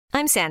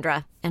I'm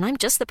Sandra, and I'm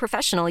just the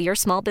professional your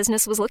small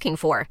business was looking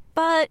for.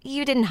 But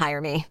you didn't hire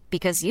me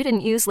because you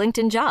didn't use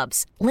LinkedIn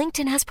Jobs.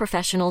 LinkedIn has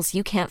professionals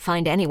you can't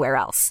find anywhere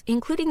else,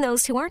 including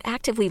those who aren't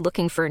actively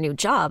looking for a new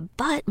job,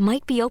 but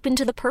might be open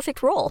to the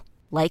perfect role,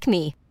 like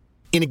me.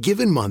 In a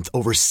given month,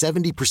 over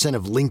 70%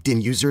 of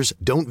LinkedIn users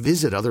don't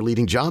visit other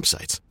leading job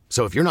sites.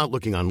 So if you're not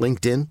looking on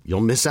LinkedIn,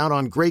 you'll miss out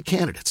on great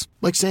candidates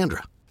like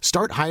Sandra.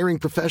 Start hiring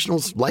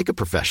professionals like a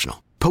professional.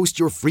 Post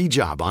your free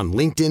job on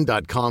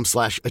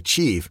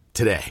linkedin.com/achieve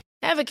today.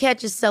 Ever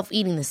catch yourself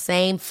eating the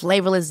same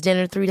flavorless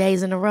dinner 3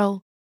 days in a row?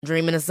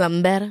 Dreaming of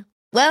something better?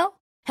 Well,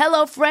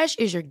 HelloFresh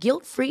is your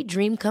guilt-free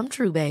dream come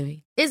true,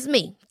 baby. It's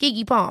me,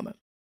 Keke Palmer.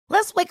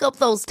 Let's wake up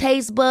those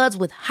taste buds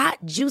with hot,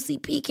 juicy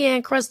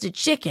pecan-crusted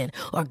chicken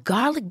or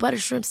garlic butter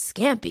shrimp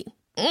scampi.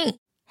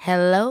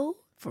 Hello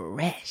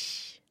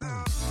Fresh.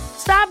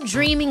 Stop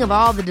dreaming of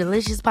all the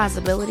delicious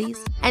possibilities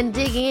and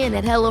dig in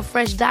at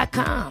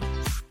HelloFresh.com.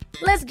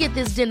 Let's get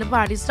this dinner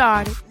party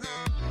started.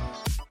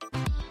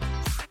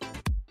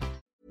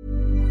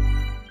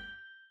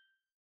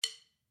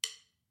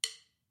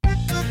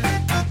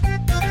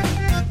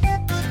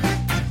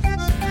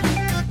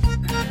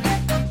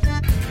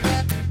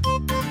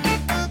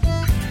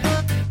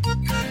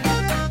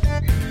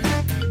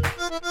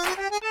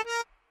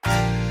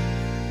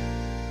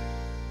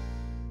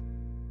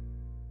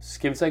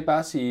 Skal vi så ikke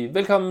bare sige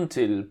velkommen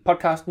til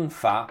podcasten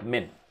Far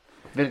Mænd?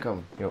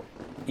 Velkommen, jo.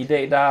 I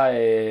dag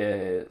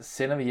der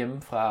sender vi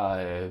hjemme fra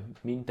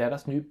min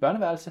datters nye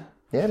børneværelse.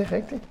 Ja, det er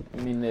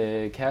rigtigt. Min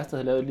kæreste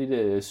havde lavet et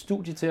lille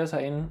studie til os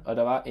herinde, og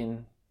der var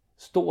en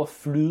stor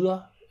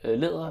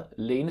læder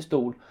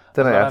lænestol, og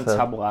så var der en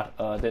taburet,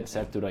 og den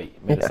satte du der i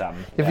med det samme.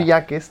 Det er fordi jeg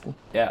er gæsten.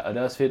 Ja, og det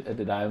er også fedt, at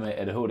det er dig med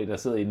ADHD, der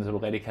sidder inde, så du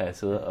rigtig kan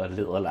sidde og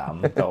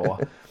læderlarme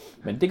derovre.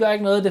 Men det gør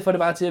ikke noget, det får det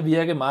bare til at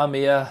virke meget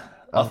mere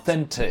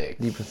authentic.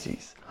 Lige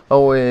præcis.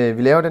 Og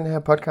vi laver den her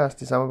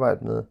podcast i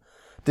samarbejde med...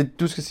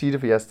 Du skal sige det,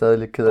 for jeg er stadig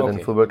lidt ked af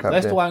den fodboldkamp.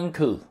 Restaurant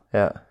Kød.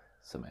 Ja.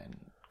 Som er en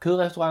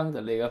kødrestaurant,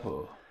 der ligger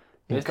på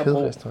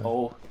Vesterbro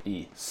og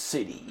i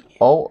City.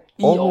 Og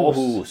i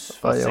Aarhus.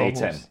 For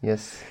satan.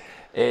 Yes.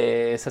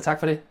 Så tak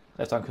for det,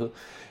 Restaurant Kød.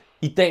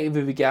 I dag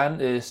vil vi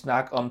gerne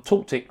snakke om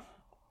 2 ting.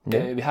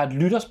 Ja. Vi har et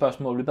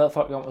lytterspørgsmål, vi bad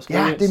folk om at skrive.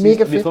 Ja, det er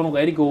mega fedt. Vi har fået nogle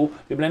rigtig gode. Vi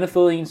har blandt andet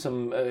fået en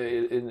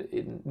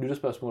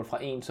lytterspørgsmål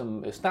fra en,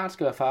 som snart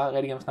skal være far.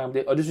 Rigtig gerne snakke om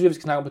det. Og det synes jeg, vi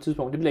skal snakke om på et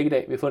tidspunkt. Det bliver ikke i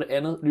dag. Vi har fået et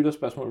andet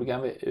lytterspørgsmål, vi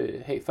gerne vil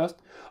have først.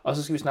 Og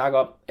så skal vi snakke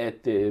om,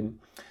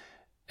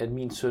 at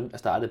min søn er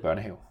startet i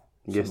børnehave.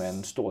 Yes. Som er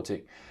en stor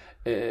ting.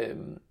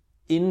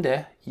 Inden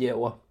da,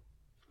 Jæver,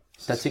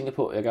 der tænkte jeg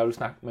på, at jeg gerne vil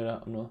snakke med dig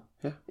om noget.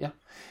 Ja.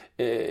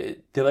 Det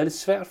har været lidt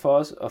svært for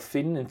os at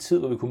finde en tid,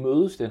 hvor vi kunne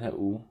mødes den her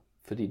uge.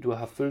 Fordi du har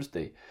haft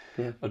fødselsdag,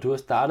 og du har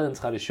startet en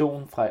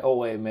tradition fra i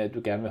år af med, at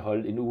du gerne vil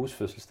holde en uges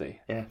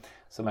fødselsdag. Ja.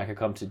 Så man kan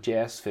komme til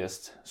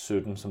Jazzfest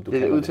 17, som du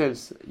kalder det. Det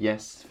udtales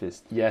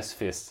Jazzfest.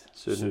 Jazzfest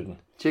 17.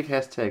 Tjek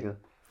hashtagget.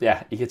 Ja,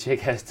 I kan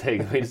tjekke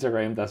hashtagget på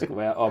Instagram, der skulle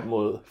være op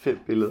mod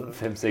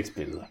 5-6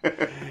 billeder.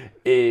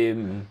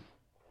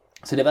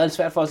 Så det har været lidt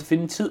svært for os at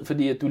finde en tid,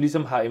 fordi at du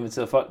ligesom har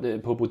inviteret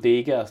folk på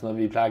bodega og sådan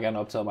noget. Vi plejer gerne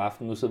at optage om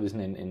aftenen. Nu sidder vi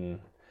sådan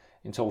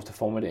en torsdag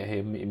formiddag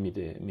hjemme i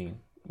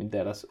min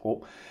datters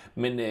rum.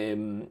 Men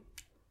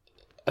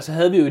og så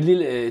havde vi jo et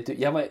lille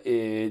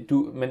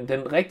men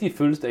den rigtige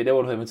fødselsdag, der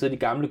hvor du havde inviteret de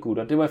gamle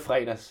gutter, det var i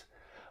fredags.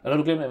 Og der har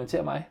du glemt at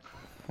invitere mig.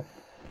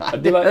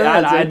 Og det var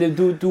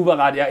du var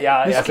ret.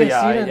 Jeg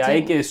er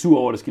ikke sur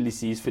over det, skal lige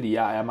siges, fordi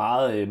jeg er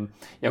meget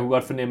jeg kunne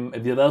godt fornemme,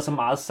 at vi har været så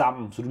meget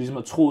sammen, så du ligesom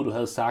har troet, du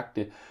havde sagt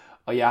det.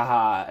 Og jeg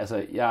har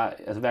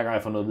hver gang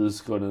jeg får noget at vide, så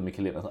skriver jeg ned med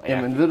kalender.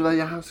 Jamen ved du hvad,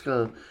 jeg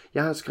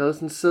har skrevet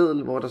sådan en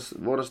seddel,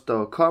 hvor der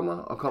står kommer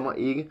og kommer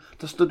ikke.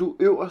 Der står du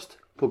øverst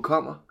på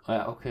kommer.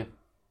 Ja, okay.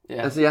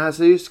 Ja. Altså jeg har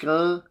seriøst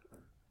skrevet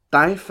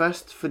dig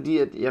først, fordi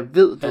at jeg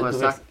ved, du har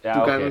sagt, du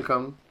gerne vil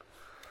komme.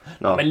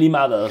 Nå. Men lige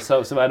meget hvad,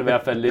 så var det i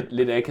hvert fald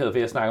lidt akavet, for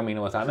jeg snakker med en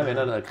af vores andre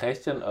venner, der hedder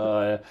Christian,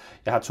 og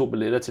jeg har 2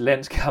 billetter til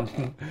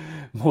landskampen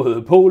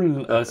mod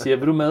Polen, og siger,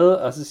 vil du med?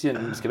 Og så siger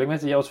han, skal du ikke med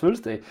til jeres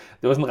fødselsdag?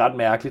 Det var sådan ret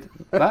mærkeligt.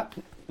 Hvad?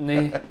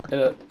 Nej,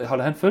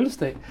 holder han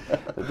fødselsdag?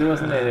 Det var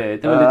sådan,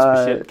 det var lidt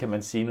specielt, kan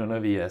man sige, nu når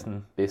vi er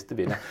sådan bedste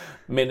venner.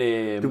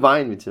 Men, du var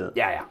inviteret.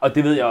 Ja, og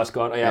det ved jeg også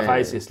godt, og jeg er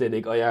faktisk slet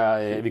ikke,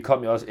 og vi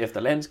kom jo også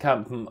efter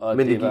landskampen. Og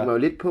men det gik mig jo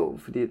lidt på,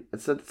 fordi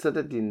så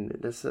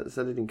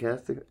er det din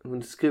kæreste,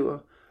 hun skriver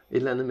et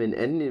eller andet med en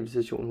anden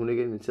invitation, hun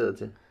ikke er inviteret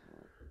til.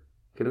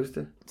 Kan du huske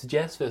det? Til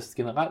Jazzfest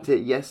generelt?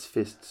 Til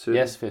Jazzfest 17.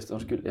 Jazzfest,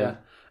 undskyld, ja.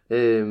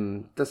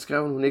 Der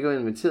skrev hun ikke var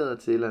inviteret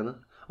til et eller andet.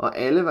 Og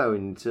alle var jo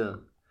inviteret.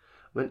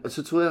 Men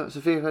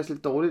så fik jeg faktisk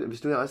lidt dårligt,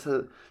 hvis nu jeg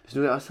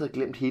også havde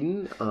glemt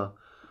hende,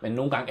 Men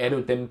nogle gange er det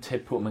jo dem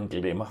tæt på, man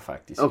glemmer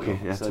faktisk. Okay,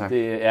 ja, så tak.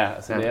 det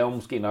er jo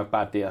måske nok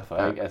bare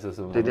derfor, ikke? Altså,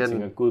 så det man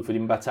tænker, gud, fordi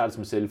man bare tager det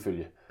som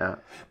selvfølge. Ja.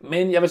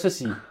 Men jeg vil så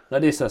sige, når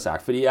det er så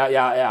sagt, fordi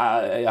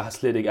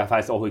jeg har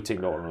faktisk overhovedet ikke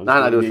tænkt over noget.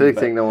 Nej, du har slet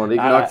ikke tænkt over det.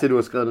 Ikke nok til, at du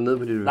har skrevet det ned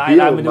på dit papir.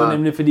 Nej, men det var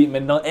nemlig fordi,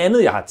 men noget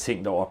andet, jeg har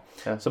tænkt over,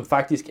 som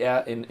faktisk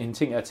er en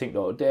ting, jeg har tænkt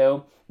over, det er jo,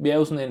 vi er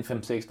jo sådan en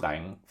 5-6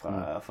 drenge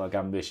fra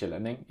Gamle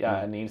Vestjylland, ikke?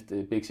 Jeg er den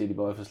eneste Big City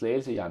Boy fra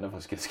Slagelse, jeg andre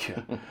fra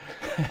Skælskør.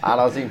 Der er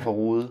også en fra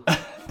Rude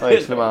og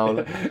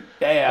Ekslemagle.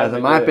 Ja, altså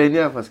mig og Benja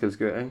er fra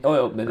Skælskør, ikke?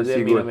 Jo, men det er det,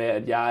 jeg mener med,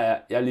 at jeg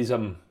er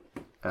ligesom...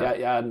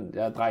 Jeg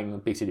er drengen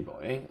Big City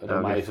Boy, ikke? Og det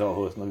var mig, jeg så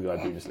hos, når vi var i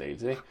byen i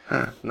Slagelse, ikke?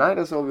 Nej,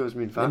 der så vi hos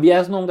min far. Men vi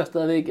er sådan nogen, der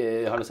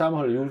stadigvæk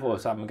holder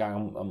julefrokost sammen en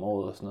gang om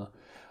året og sådan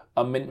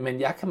noget. Men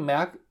jeg kan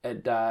mærke,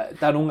 at der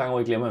er nogle gange, hvor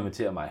jeg glemmer at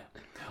invitere mig.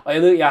 Og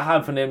jeg ved, jeg har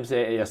en fornemmelse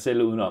af, at jeg selv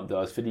er udenom det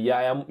også, fordi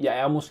jeg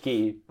er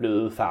måske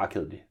blevet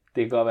farkedelig.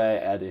 Det kan godt være,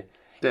 at jeg er det.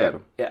 Det er du.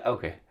 Ja,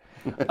 okay.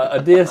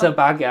 Og det er så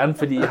bare gerne,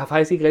 fordi jeg har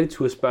faktisk ikke rigtig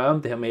turde spørge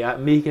om det her, men jeg er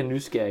mega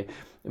nysgerrig.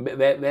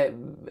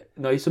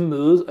 Når I så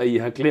mødes, og I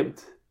har glemt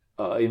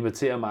at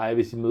invitere mig,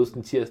 hvis I mødes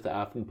den tirsdag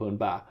aften på en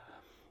bar,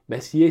 hvad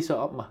siger I så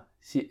om mig?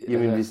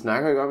 Jamen, vi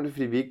snakker ikke om det,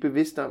 fordi vi er ikke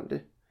bevidste om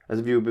det.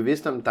 Altså, vi er jo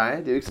bevidste om dig.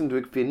 Det er jo ikke sådan, du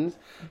ikke findes.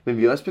 Men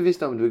vi er også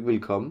bevidste om, at du ikke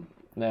vil komme.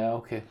 Ja,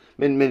 okay.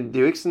 Men det er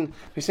jo ikke sådan...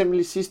 For eksempel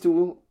i sidste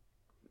uge,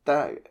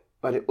 der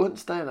var det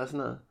onsdag eller sådan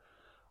noget,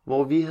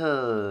 hvor vi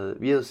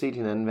havde set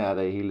hinanden hver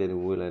dag hele den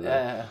uge. Eller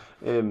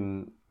Ja.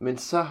 Men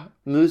så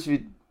mødes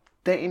vi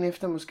dagen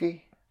efter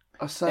måske.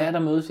 Og så, der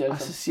mødes jeg. Og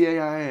så siger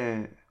jeg...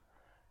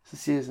 Så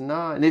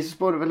så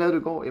spurgte du, hvad lavede du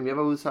i går? Jamen, jeg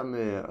var ude sammen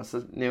med... Og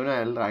så nævner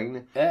jeg alle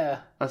drengene. Ja.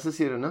 Og så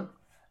siger du, nå.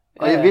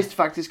 Og jeg vidste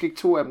faktisk ikke,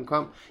 2 af dem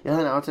kom. Jeg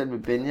havde en aftale med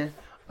Benja.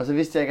 Og så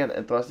vidste jeg ikke,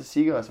 at Droste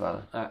Sigge også var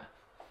der. Ja.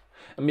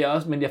 Men jeg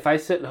har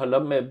faktisk selv holdt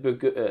op med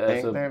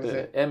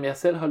at jeg har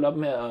selv holdt op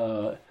med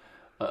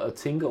at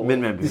tænke over.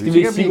 Men man det skal vi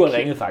ikke sige, at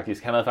ringede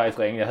faktisk. Han havde faktisk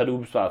ringet. Jeg havde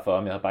ubesvaret for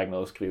ham. Jeg havde bare ikke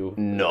noget at skrive.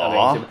 Nå.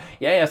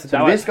 Så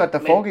du vidste godt, der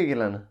foregik et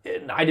eller andet?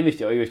 Nej, det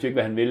vidste jeg jo ikke. Jeg vidste ikke,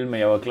 hvad han ville. Men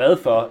jeg var glad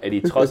for, at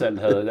I trods alt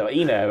havde... Der var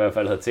en af jer i hvert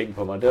fald, havde tænkt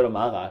på mig. Det var da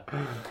meget rart.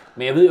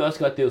 Men jeg ved jo også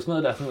godt, det er jo sådan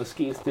noget, der er sådan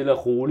sket stille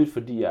og roligt.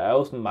 Fordi jeg er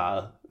jo sådan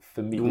meget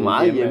familie. Du er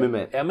meget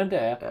hjemmemand. Ja, men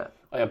det er jeg. Ja.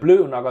 Og jeg blev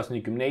jo nok også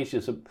i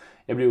gymnasiet, så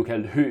jeg blev jo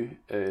kaldt Hø,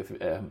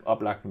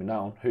 oplagt mit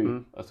navn, Hø,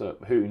 og så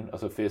Høen, og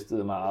så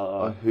festede meget,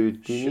 og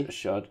Hødini.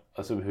 Shot,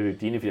 og så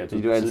Hødini, fordi jeg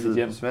tog tidligt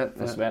hjem,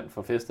 forsvandt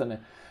fra festerne.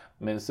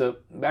 Men så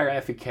hver gang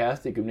jeg fik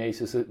kæreste i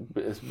gymnasiet, så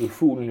blev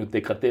fuglen jo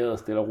degraderet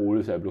stille og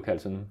roligt, så jeg blev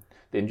kaldt sådan,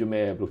 det endte jo med,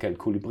 at jeg blev kaldt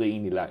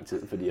kolibrien i lang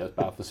tid, fordi jeg også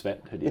bare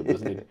forsvandt, fordi jeg blev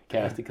sådan lidt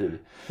kærestekedelig.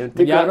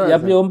 Men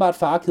jeg blev åbenbart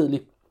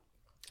farkedelig.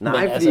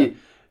 Nej, men fordi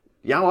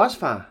jeg er jo også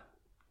far.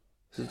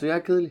 Synes du, jeg er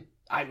kedelig?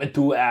 Nej, men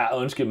du er,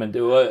 undskyld, men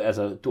det var,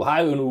 altså, du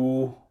har jo en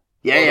uge,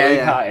 hvor du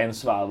ikke har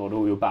ansvaret, hvor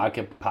du jo bare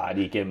kan party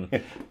igennem.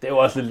 Det er jo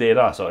også lidt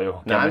lettere så jo,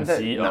 kan man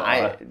sige.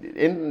 Nej,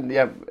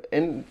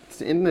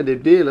 enten er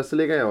det det, eller så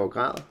ligger jeg jo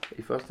grad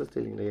i første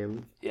stilling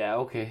derhjemme.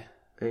 Ja, okay.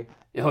 Okay.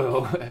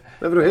 Jo.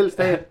 Hvad vil du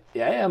helst have?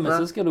 Ja, men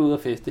så skal du ud og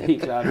feste.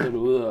 Helt klart, så er du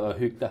ude og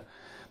hygge dig.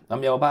 Nå,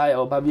 men jeg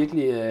var bare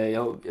virkelig...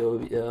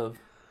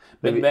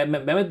 Men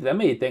hvad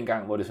med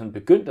dengang, hvor det sådan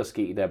begyndte at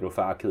ske, da jeg blev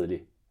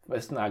farkedelig?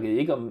 Hvad snakkede I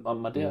ikke om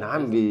mig der? Nej,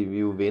 men vi er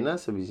jo venner,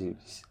 så vi...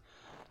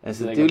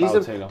 Altså, det er jo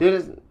ligesom...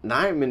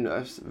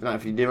 Nej,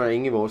 fordi det var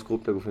ingen i vores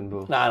gruppe, der kunne finde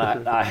på. Nej.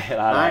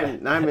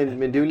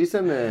 Men det er jo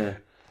ligesom...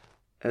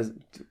 altså,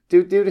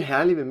 det er jo det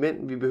herlige ved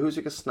mænd. Vi behøver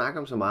ikke at snakke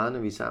om så meget, når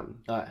vi er sammen.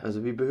 Nej. Altså,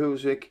 vi behøver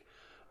jo ikke...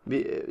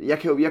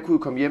 Jeg kunne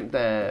komme hjem,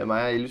 da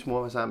mig og Ellis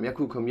mor var sammen. Jeg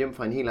kunne komme hjem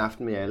fra en hel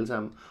aften med jer alle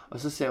sammen. Og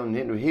så sagde hun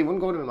hen, hey, hvordan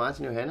går det med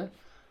Martin og Johanna?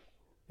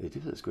 Det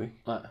ved jeg sgu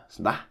ikke. Nej.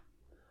 Så, hvad?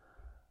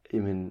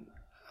 Jamen,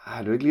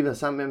 har du ikke lige været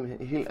sammen med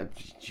ham helt?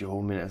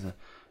 Jo, men altså...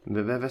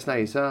 Hvad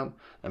snakker I så om?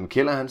 Jamen,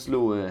 Keller,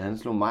 han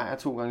slog Maja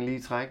 2 gange lige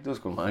i træk. Det var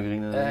sgu meget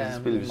grinet. Så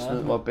spillede vi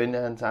sned, hvor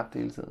Benja han tabte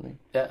hele tiden, ikke?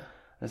 Ja.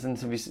 Altså,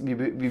 så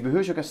vi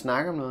behøver jo ikke at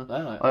snakke om noget.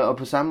 Nej. Og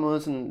på samme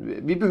måde, sådan,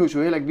 vi behøver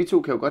jo heller ikke, vi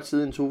to kan jo godt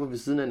sidde i en sofa ved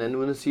siden af hinanden,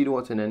 uden at sige et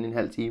ord til hinanden i en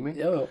halv time,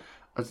 ikke? Jo.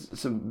 Og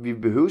så vi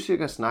behøver jo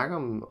ikke at snakke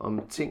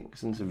om ting,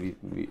 sådan så vi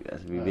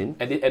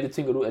venter. Er det,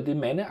 tænker du, er det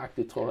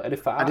mandeagtigt, tror du? Er det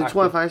faragtigt? Ja, det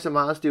tror jeg faktisk er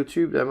meget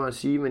stereotypt af mig at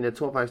sige, men jeg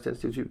tror faktisk, den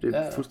stereotyp, det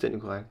er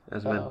fuldstændig korrekt.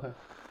 Altså, okay.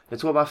 Jeg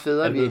tror bare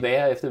fædre, er det blevet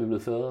værre, efter vi er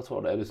blevet fædre,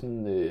 tror du? Er det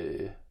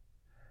sådan...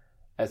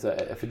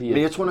 fordi,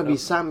 men jeg tror, når vi er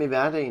sammen i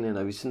hverdagen,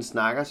 når vi sådan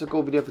snakker, så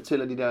går vi der og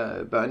fortæller de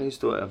der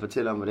børnehistorier, og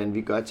fortæller om, hvordan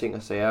vi gør ting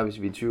og sager,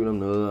 hvis vi er i tvivl om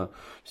noget, og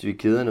hvis vi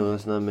keder noget og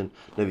sådan noget. Men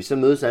når vi så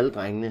mødes alle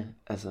drengene,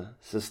 altså,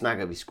 så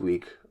snakker vi sgu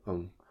ikke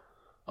om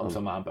så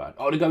meget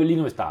børn. Det gør vi lige,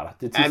 når vi starter.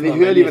 Det er vi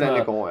hører lige, hvordan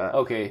det går, ja.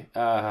 Okay.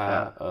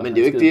 Men det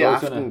er jo ikke det,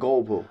 aftenen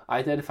går på.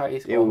 Nej, det er det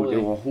faktisk det er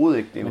overhovedet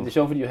ikke. Men det er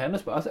sjovt, fordi Johanna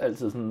spørger også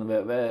altid sådan,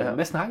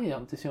 hvad snakker I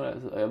om? Det siger hun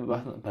altid, og jeg vil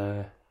bare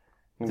sådan,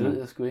 det ved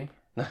jeg sgu ikke.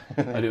 Og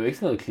det er jo ikke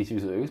sådan noget kliché, vi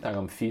skal jo ikke snakke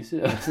om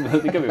fisse og sådan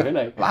noget, det kan vi jo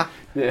heller ikke.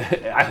 Hvad?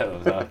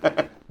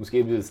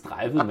 Måske bliver det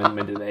strejfet,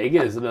 men det er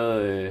ikke sådan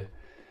noget,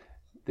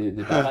 det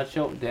er bare ret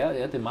sjovt. Det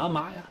er meget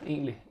Maja,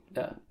 egentlig.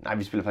 Ja. Nej,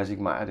 vi spiller faktisk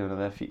ikke Maja, det var da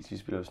været fint, vi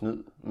spiller jo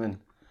snyd, men...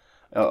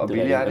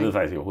 Jeg ved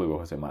faktisk ikke overhovedet,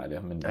 hvorfor jeg siger Maja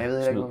der, men jeg ved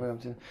heller ikke, hvorfor jeg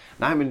kom til det.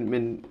 Nej,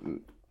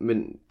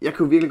 men jeg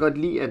kunne virkelig godt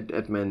lide,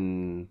 at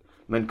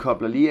man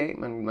kobler lige af.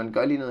 Man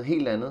gør lige noget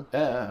helt andet.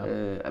 Ja.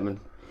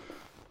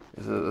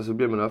 Og så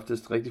bliver man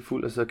oftest rigtig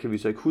fuld, og så kan vi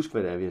så ikke huske,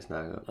 hvad det er, vi har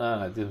snakket om.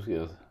 Nej, det er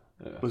måske også.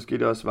 Ja. Måske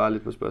det også svarer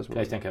lidt på spørgsmålet.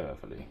 Christian kan i hvert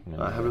fald ikke. Men,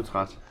 Nej, han blev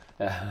træt.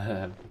 Ja,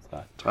 han blev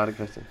træt. Træt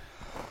Christian.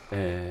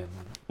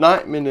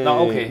 Nej, men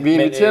okay. vi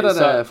inviterer dig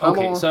der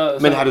fremover. Okay, så,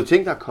 men har du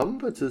tænkt dig at komme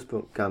på et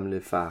tidspunkt,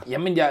 gamle far?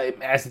 Jamen, det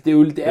er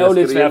jo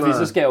lidt svært, fordi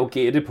så skal jeg jo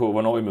gætte på,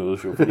 hvornår I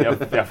mødes jo. Fordi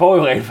jeg får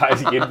jo rent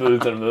faktisk ikke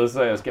indbydet til at mødes,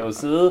 så jeg skal jo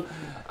sidde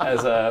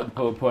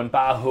på en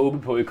bar og håbe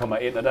på, at I kommer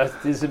ind. Og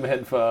det er simpelthen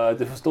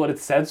det er for stort et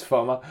sats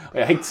for mig, og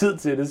jeg har ikke tid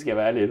til det, skal jeg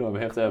være ærlig endnu,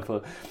 efter jeg har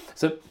fået.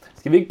 Så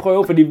skal vi ikke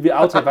prøve, fordi vi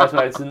aftalte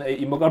faktisk for tiden, at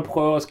I må godt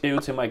prøve at skrive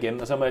til mig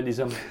igen, og så må jeg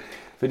ligesom...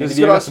 Fordi det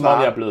virker som om,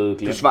 jeg er blevet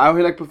glemt. Du svarer jo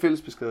heller ikke på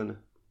fællesbeskederne.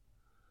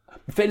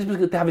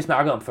 Fællesbesked, det har vi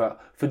snakket om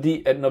før.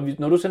 Fordi at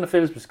når du sender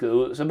fællesbesked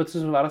ud, så på et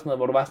tidspunkt var der sådan noget,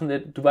 hvor du var sådan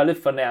lidt, du var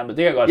lidt fornærmet. Det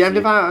kan jeg godt sige. Jamen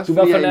det var jeg også, du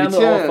var fornærmet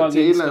over folk.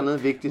 Til et eller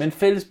andet vigtigt. Men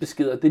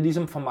fællesbeskeder, det er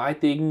ligesom for mig,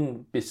 det er ikke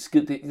en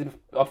besked, det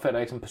opfatter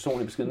jeg ikke som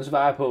personlig besked. Nu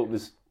svarer jeg på,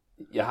 hvis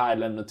jeg har et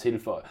eller andet at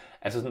tilføje.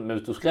 Altså sådan,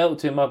 hvis du skrev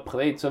til mig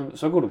privat,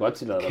 så kunne du godt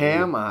tillade dig.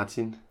 Kære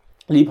Martin.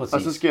 Lige præcis.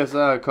 Og så skal jeg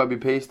så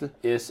copy-paste.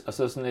 Yes, og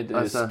så sådan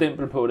et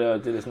stempel på det,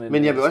 og det er sådan et.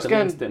 Men jeg vil også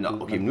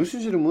gerne... Okay, nu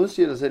synes jeg, du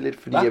modsiger dig selv lidt,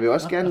 fordi jeg vil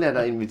også gerne lade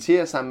dig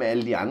invitere sammen med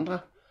alle de andre.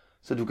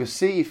 Så du kan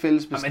se i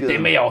fællesbeskeden. Men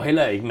dem er jeg jo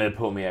heller ikke med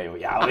på mere jo.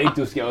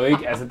 Du skal jo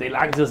ikke, altså det er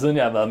lang tid siden,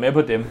 jeg har været med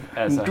på dem.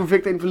 Altså. Du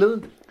fik den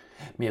forleden.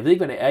 Men jeg ved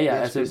ikke, hvad det er.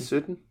 Jazzfest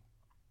 17.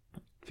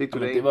 Fik du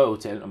det? Det var jo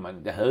til,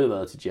 jeg havde jo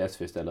været til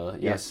jazzfest allerede.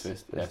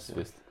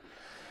 Jazzfest.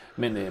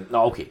 Men,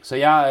 okay. Så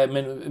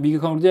men vi kan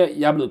konkludere, at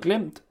jeg er blevet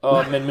glemt,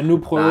 men nu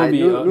prøver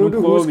vi, og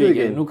nu prøver vi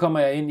igen. Nu kommer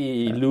jeg ind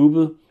i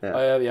loopet,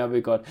 og jeg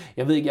vil godt.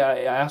 Jeg ved ikke,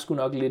 jeg er sgu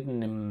nok lidt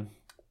en...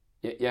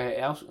 Jeg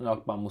er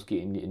nok bare måske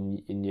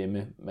en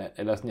hjemmemand,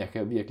 eller sådan, jeg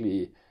kan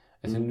virkelig,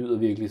 altså jeg nyder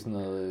virkelig sådan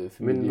noget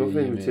familie. Men hvorfor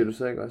inviterer du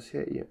så ikke også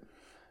her hjem?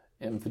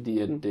 Jamen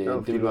fordi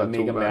det ville være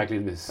mega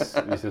mærkeligt,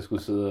 hvis jeg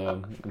skulle sidde og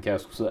min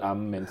kæreste skulle sidde og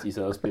amme, mens I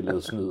sad og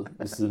spillede snyd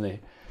ved siden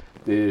af.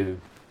 Det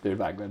ville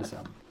bare ikke være det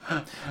samme.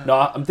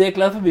 Nå, det er jeg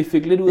glad for, at vi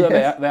fik lidt ud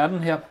af verden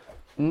her.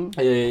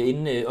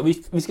 Og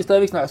vi skal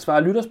stadigvæk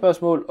svare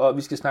lytterspørgsmål, og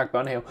vi skal snakke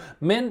børnehave.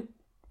 Men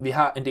vi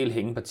har en del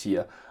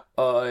hængepartier,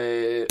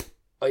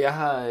 og jeg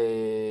har...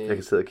 jeg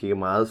kan sidde og kigge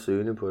meget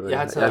søgende på det. Jeg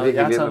har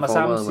taget mig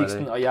sammen,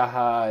 Sixten, og jeg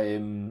har...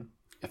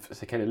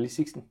 jeg kalder det lige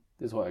Sixten.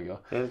 Det tror jeg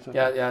gjorde.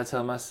 Ja, jeg har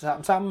taget mig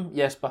sammen,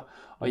 Jasper,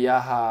 og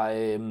jeg har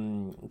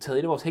taget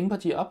et af vores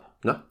hængepartier op.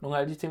 Nå. Nogle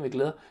af de ting,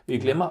 vi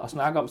glemmer at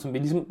snakke om, som vi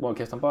ligesom må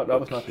kaste en bold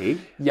op og sådan noget.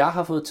 Jeg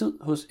har fået tid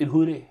hos en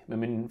hudlæge med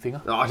mine fingre.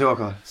 Nå, det var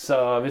godt.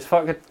 Så hvis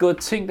folk har gået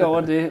og tænkt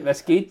over det, hvad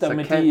skete der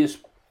med de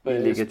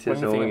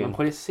springfingre? Men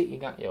prøv lige at se en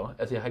gang, jo.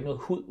 Altså, jeg har ikke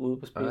noget hud ude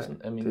på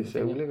spidsen af mine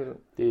fingre.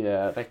 Det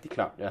er rigtig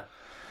klart, ja.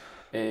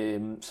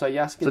 Så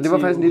jeg skal så det var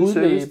faktisk en lille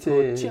service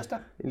på tirsdag.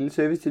 En lille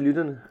service til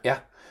lytterne. Ja.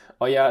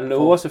 Og jeg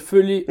lover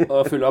selvfølgelig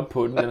at følge op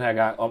på den her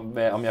gang,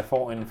 om jeg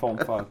får en form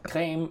for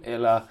creme,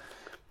 eller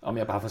om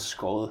jeg bare får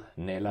skåret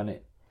nallerne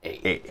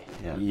af.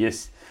 Ja.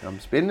 Yes. Jamen,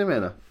 spændende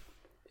med dig.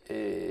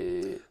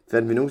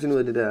 Fandt vi nogensinde ud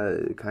af det der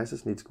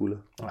kejsersnitskulder?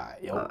 Nej,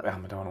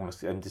 men der var nogen, der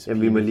sagde,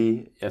 det vi må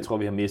lige... Jeg tror,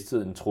 vi har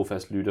mistet en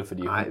trofast lytter,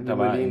 fordi der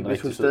var en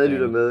hvis hun stadig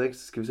lytter med, ikke,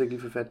 så skal vi så ikke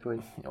lige få fat på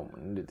hende? Jo,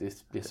 men det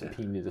bliver så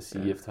pinligt at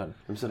sige efterhånden.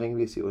 Jamen, så ringer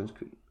vi og siger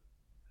undskyld.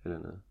 Eller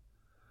noget.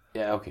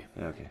 Ja, okay.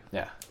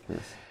 Ja.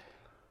 Yes.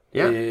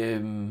 Ja.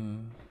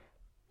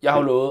 Jeg har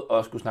jo lovet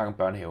at skulle snakke om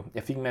børnehave.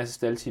 Jeg fik en masse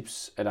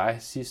staldtips af dig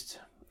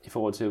sidst, i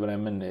forhold til, hvordan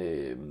man...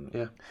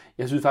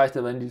 Jeg synes faktisk, det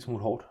har været en lille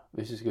smule hårdt,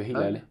 hvis jeg skal være helt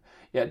ærlig.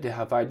 Ja, det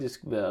har faktisk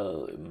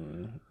været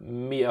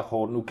mere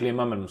hårdt. Nu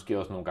glemmer man måske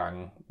også nogle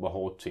gange, hvor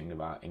hårdt tingene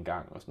var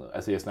engang og sådan noget.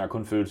 Altså, jeg snakker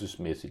kun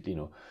følelsesmæssigt lige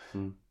nu.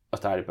 At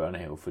starte i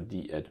børnehave,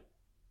 fordi at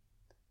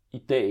i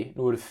dag,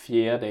 nu er det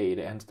 4. dag i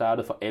dag, han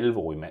startede for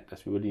alvor i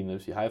mandags. Vi var lige nede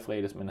og sige hej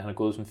fredags, men han har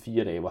gået sådan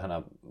 4 dage,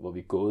 hvor vi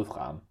er gået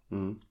fra ham.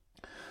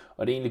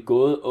 Og det er egentlig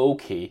gået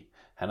okay.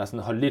 Han har sådan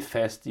holdt lidt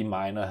fast i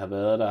mig, når jeg har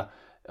været der,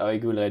 og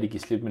ikke ville rigtig give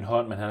slip min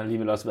hånd, men han har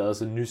alligevel også været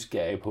så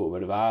nysgerrig på, hvad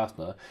det var og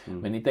sådan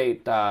noget. Men i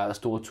dag, der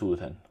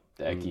stortudede han,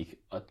 da jeg gik,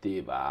 og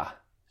det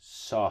var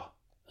så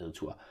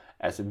nedtur.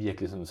 Altså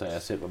virkelig sådan, så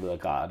jeg selv var ved at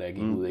græde, da jeg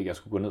gik ud. Ikke? Jeg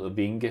skulle gå ned og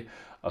vinke,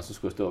 og så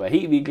skulle jeg stå og være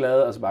helt vildt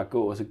glad, og så bare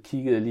gå, og så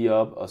kiggede jeg lige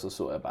op, og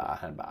så jeg bare,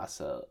 han bare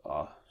sad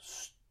og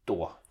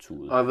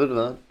stortudede. Og ved du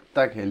hvad,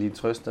 der kan jeg lige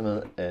trøste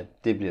med, at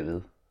det bliver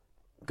ved.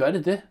 Gør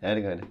det det? Ja,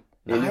 det gør det.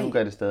 Ellie, hun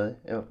gør det stadig.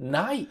 Jo.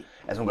 Nej!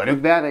 Altså, hun gør det jo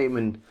ikke hver dag,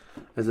 men...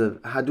 Altså,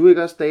 har du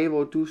ikke også dage,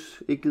 hvor du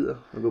ikke gider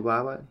at gå på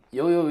arbejde?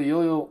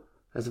 Jo.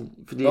 Altså,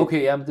 fordi...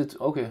 Okay, jamen det...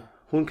 Okay.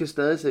 Hun kan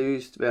stadig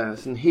seriøst være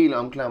sådan helt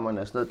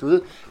omklamrende og sådan noget. Du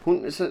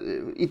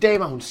ved, i dag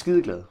var hun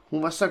skideglad.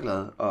 Hun var så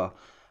glad, og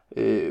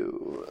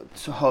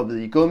så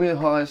hoppede i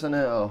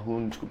gummihøjserne, og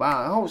hun skulle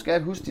bare...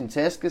 Skat, husk din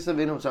taske, så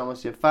vender hun sig om og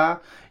siger,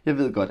 far, jeg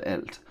ved godt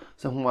alt.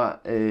 Så hun var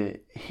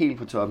helt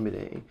på toppen i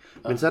dag. Ikke?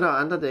 Men så er der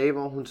andre dage,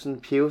 hvor hun sådan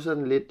pjevser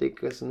den lidt,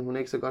 ikke? Og sådan, hun er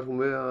ikke så godt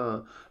humør, og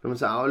når man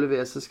så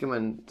afleverer, så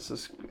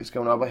skal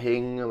hun op og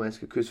hænge, og man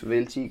skal kysse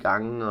farvel 10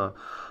 gange,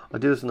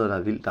 Og det er jo sådan noget, der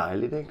er vildt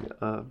dejligt, ikke?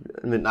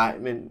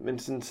 Men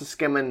sådan, så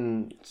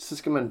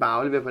skal man bare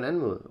aflevere på en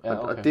anden måde.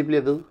 Ja, okay. Og det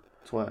bliver ved,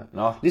 tror jeg.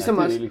 Nå, ligesom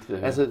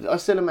ja,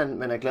 også selvom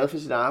man er glad for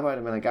sit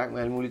arbejde, man er i gang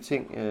med alle mulige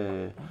ting,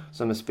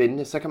 som er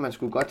spændende, så kan man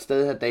sgu godt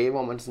stadig have dage,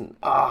 hvor man sådan,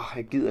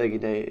 jeg gider ikke i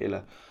dag, eller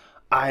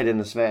den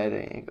er svær i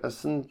dag, ikke? Og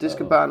sådan, det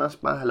skal børn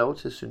også bare have lov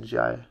til, synes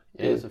jeg.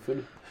 Ja,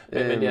 selvfølgelig.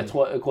 Men jeg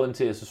tror, at grunden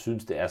til, at jeg så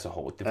synes, det er så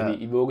hårdt, det er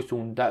fordi i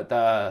vuggestuen,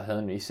 der havde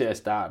han især i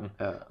starten,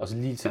 og så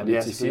lige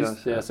til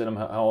sidst, selvom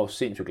han var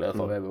sindssygt glad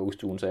for at være i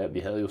vuggestuen, så vi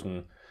havde jo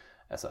sådan,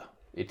 altså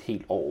et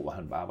helt år, hvor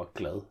han bare var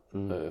glad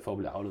for at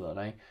blive afleveret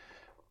der, ikke?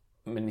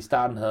 Men i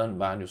starten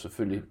var han jo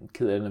selvfølgelig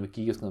ked af det, når vi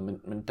gik og sådan noget,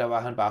 men der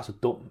var han bare så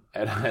dum,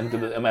 at han,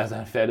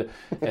 han fattede.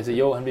 Altså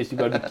jo, han vidste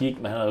godt, at vi gik,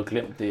 men han havde jo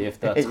glemt det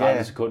efter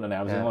 30 sekunder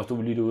nærmest. Så stod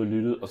vi lige derude og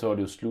lyttede, og så var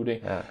det jo slut,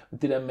 ikke? Ja.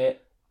 Det der med,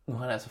 nu er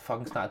han altså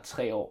fucking snart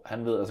 3 år,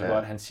 han ved altså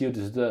godt, han siger jo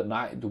decideret,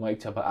 nej, du må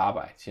ikke tage på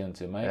arbejde, siger han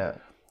til mig, ikke? Ja.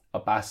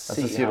 Og bare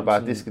se ham. Og så siger du bare,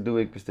 sådan, det skal du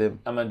ikke bestemme.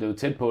 Jamen, det er jo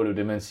tæt på, det er jo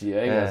det, man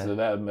siger, ikke? Ja.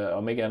 Altså,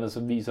 om ikke andet, så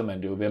viser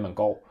man det jo ved, at man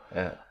går.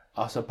 Ja.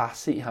 Og så bare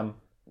se ham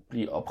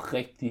blive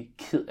oprigtig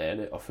ked af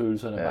det, og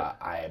følelserne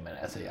bare, men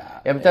altså,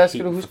 Jamen, der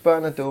skal du huske,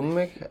 børn er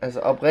dumme, ikke? Altså,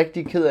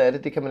 oprigtig ked af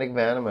det kan man ikke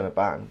være, når man er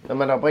barn. Når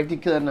man er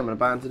oprigtig ked af det, når man er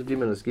barn, så er det fordi,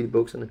 man har skidt i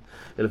bukserne.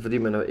 Eller fordi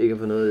man ikke har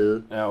fået noget at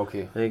æde. Ja,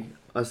 okay. Ikke?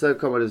 Og så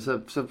kommer det,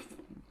 så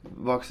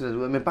vokser det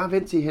ud. Men bare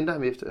vent til, I henter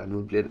ham efter. Ja,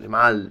 nu bliver det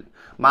meget,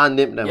 meget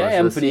nemt af mig at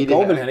sidde og sige det her. Ja,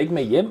 fordi i går vil han ikke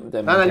med hjem,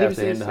 da man kan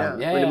hente ham.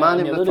 Ja, men det er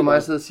meget nemt for mig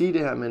at sidde og sige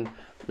det her, men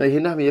når I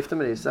henter ham i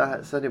eftermiddag, så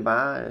er det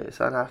bare,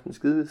 så har han haft en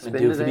skide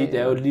spændende dag. Men det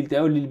er jo fordi, det er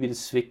jo et lille bitte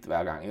svigt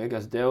hver gang, ikke?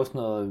 Altså, det er jo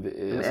sådan noget. Men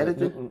er det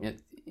det?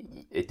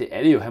 Det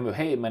er det jo. Han vil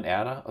have, at man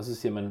er der, og så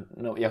siger man,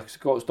 jeg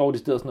står i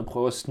stedet sådan og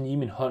prøver at snige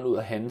min hånd ud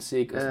af hans,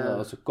 ikke? Og sådan noget,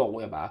 og så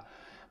går jeg bare.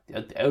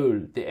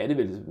 Det er det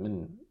vel,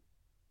 men.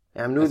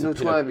 Jamen nu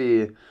tror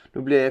jeg,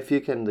 nu bliver jeg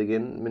firkantet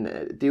igen, men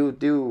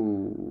det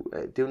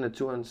er jo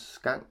naturens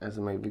gang.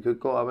 Altså, vi kan jo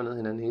ikke gå op og ned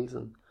hinanden hele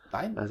tiden.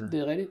 Nej, altså. Det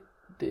er rigtigt.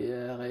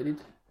 Det er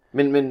rigtigt.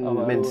 Men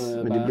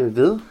det bliver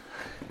ved.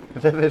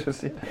 Hvad vil du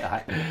sige?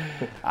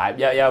 Nej,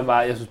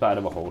 jeg synes bare,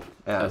 det var hårdt.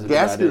 Ja, altså, det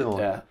er skide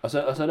hårdt. Ja. Og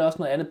så er der også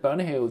noget andet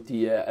børnehave.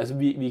 Altså,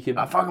 vi kan.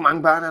 Fucking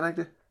mange børn, er der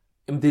ikke det?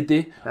 Jamen det er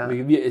det. Ja.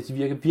 De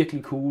virker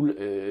virkelig cool,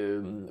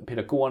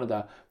 pædagogerne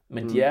der.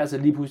 Men de er altså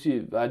lige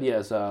pludselig, var de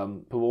altså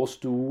på vores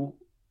stue,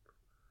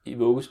 i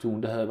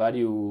vuggestuen, var de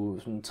jo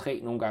sådan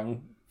 3, nogle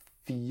gange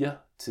 4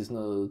 til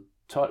sådan noget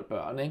 12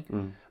 børn, ikke?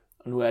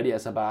 Og nu er de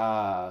altså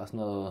bare sådan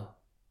noget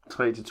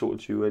 3 til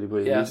 22 er de på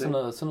Elise, ja, sådan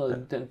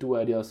noget den du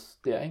er de også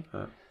der, ikke? Ja.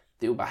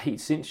 Det er jo bare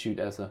helt sindssygt,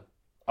 altså.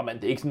 Og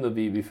det er ikke sådan, at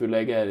vi føler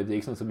ikke, at det er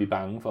ikke sådan, at vi er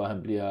bange for, at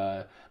han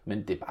bliver. Men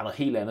det er bare noget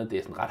helt andet. Det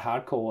er sådan ret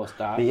hardcore at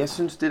starte. Men jeg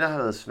synes, det der har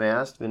været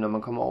sværest, når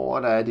man kommer over,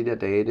 der er de der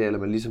dage der, eller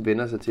man ligesom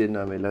vender sig til den,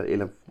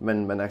 eller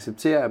man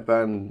accepterer, at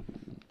børn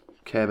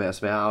kan være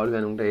svære at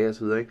aflevere nogle dage og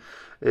så videre, ikke?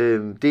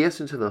 Det jeg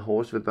synes har været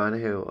hårdest ved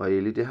børnehave og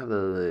Ellie, det har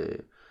været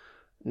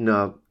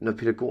når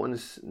pædagogerne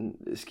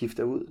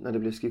skifter ud, når det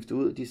bliver skiftet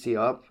ud, de siger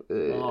op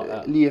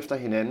lige efter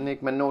hinanden,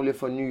 ikke? Man når lige at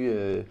få en ny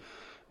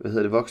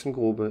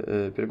voksengruppe,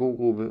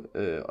 pædagoggruppe,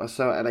 og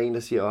så er der en, der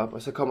siger op,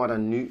 og så kommer der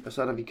en ny, og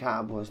så er der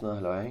vikar på og sådan noget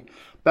halløj, ikke?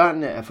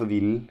 Børnene er for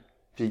vilde,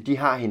 fordi de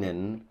har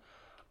hinanden,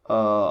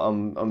 og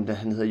om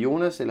han hedder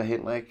Jonas eller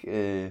Henrik,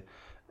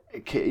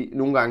 kan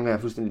nogle gange være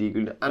fuldstændig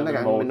ligegyldigt, andre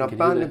gange, men når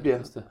børnene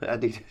bliver. Ja,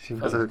 det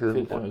siger så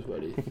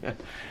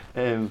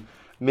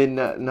men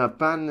når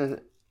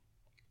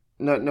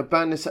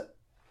børnene så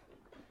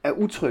er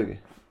utrygge,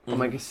 og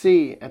man kan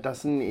se, at der er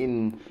sådan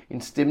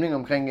en stemning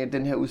omkring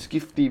den her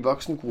udskiftelige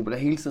voksengruppe, der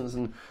hele tiden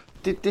sådan,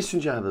 det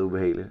synes jeg har været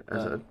ubehageligt.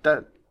 Altså,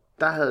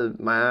 der havde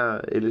mig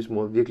og Ellis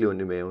mor virkelig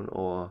ondt i maven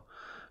over,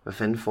 hvad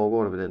fanden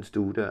foregår der ved den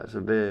stue der, altså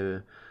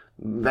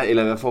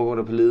hvad foregår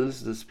der på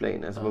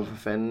ledelsesplan, altså hvorfor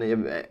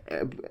fanden,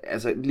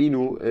 altså lige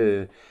nu,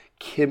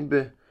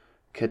 kæmpe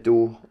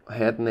cadeau,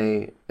 hatten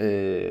af,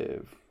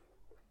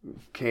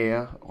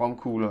 kager,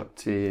 romkugler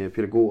til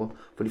pædagoger,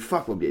 fordi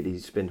fuck, hvor bliver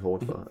de spændt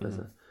hårdt for,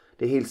 altså.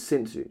 Det er helt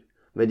sindssygt,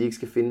 hvad de ikke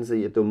skal finde sig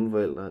i af dumme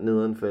forældre,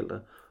 nederen forældre,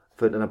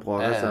 der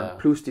brokker sig,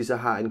 plus de så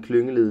har en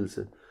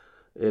klyngeledelse,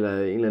 eller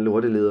en eller anden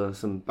lorteleder,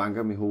 som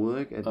banker dem i hovedet,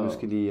 ikke? At nu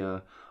skal de,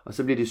 og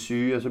så bliver de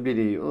syge, og så bliver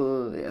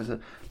de, altså,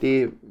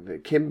 det er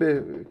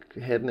kæmpe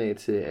hatten af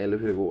til alle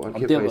pædagoger.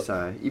 Kæft for I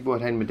sig. I burde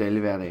have en medalje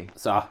hver dag.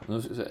 Så,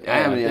 det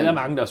er der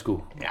mange, der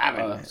skulle.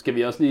 Ja, men, skal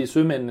vi også lige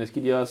sømændene,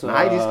 skal de også?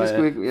 Nej, de skal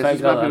sgu ikke. Jeg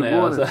synes bare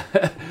pædagogerne.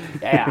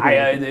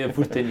 Det er jeg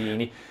fuldstændig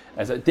enig.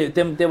 Altså,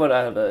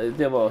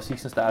 der hvor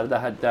Sixten startede,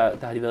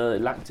 der har de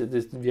været langt til,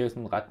 det virker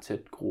sådan en ret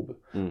tæt gruppe.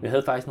 Vi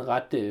havde faktisk en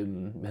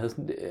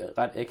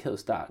ret akavet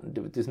start.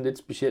 Det er sådan lidt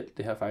specielt,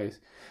 det her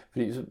faktisk.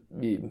 Fordi så,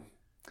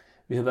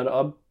 vi havde været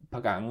deroppe et par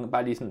gange,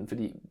 bare lige sådan,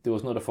 fordi det var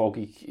sådan noget, der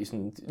foregik i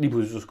sådan, lige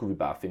pludselig så skulle vi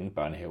bare finde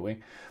børnehave,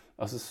 ikke?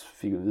 Og så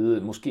fik vi at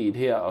vide, måske et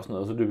her og sådan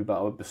noget, og så løb vi bare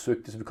op og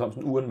besøgte det, så vi kom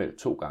sådan uanmeldt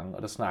 2 gange,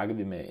 og der snakkede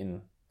vi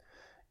med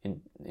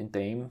en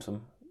dame,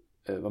 som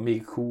var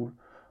mega cool,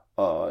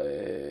 og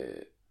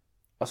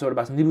så var det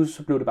bare sådan, lige pludselig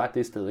så blev det bare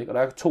det sted, ikke? Og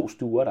der er 2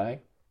 stuer der,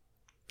 ikke?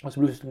 Og så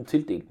blev vi sådan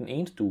tildelt den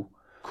ene stue.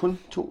 kun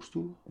 2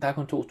 stuer? Der er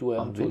kun 2 stuer,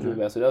 og 2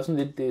 stuer, så det er også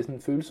sådan lidt, det er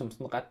sådan, føles som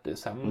sådan ret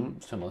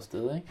sammensømret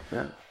sted, ikke?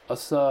 Ja.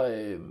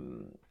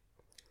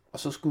 Og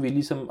så skulle vi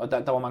ligesom, og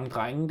der var mange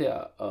drenge der,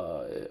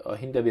 og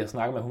hende der vi har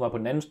snakket med, hun var på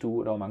den anden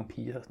stue, og der var mange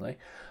piger og sådan noget,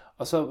 ikke?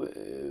 Og så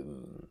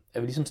er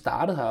vi ligesom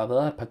startet her og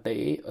været her et par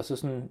dage, og så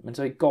sådan, men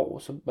så i går,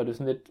 så var det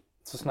sådan lidt,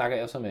 så snakker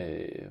jeg så med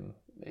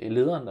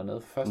lederen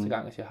dernede for første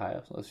gang, og siger hej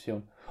og sådan noget, så siger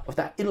hun, og hvis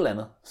der er et eller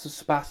andet,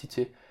 så bare sig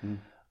til.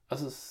 Og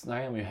så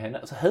snakker jeg med Johanna,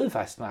 og så havde vi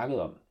faktisk snakket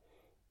om,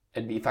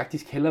 at vi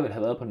faktisk hellere ville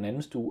have været på den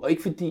anden stue. Og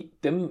ikke fordi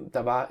dem, der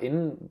var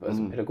inde,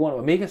 altså pædagogerne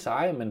var mega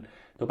seje, men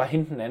det var bare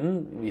hende den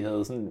anden, vi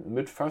havde sådan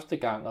mødt første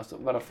gang, og så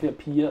var der flere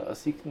piger, og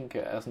Sigten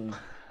er sådan,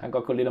 han kan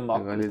godt gå lidt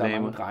amok, hvis der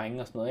er mange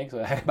drenge og sådan noget, ikke?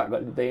 Så han kan bare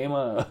godt lide damer,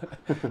 og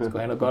skulle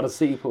have noget godt at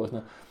se på og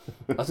sådan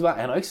noget. Og så var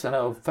han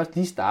har jo først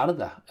lige startet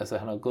der, altså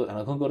han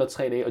har kun gået der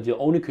 3 dage, og de har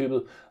oven i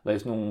købet været i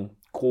sådan nogle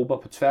grupper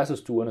på tværs af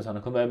stuerne, så han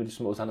har kun været med de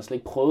små, så han har slet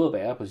ikke prøvet at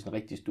være på sin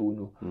rigtige stue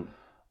nu.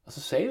 Og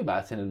så sagde vi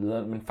bare til hende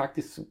lederen, men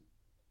faktisk,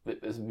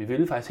 altså, vi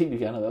ville faktisk helt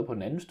gerne have været på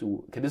den anden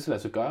stue. Kan det så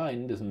lade sig gøre,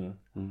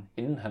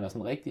 inden han er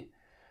sådan rigtig?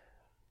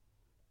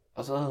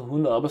 Og så havde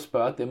hun været op og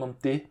spørge dem om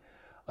det,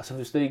 og så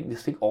ville vi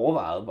slet ikke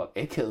overvejet, hvor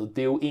akavet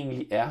det jo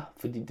egentlig er.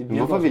 Fordi det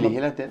hvorfor ville I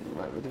hellere den?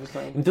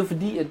 Det var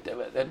fordi, at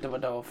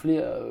der var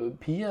flere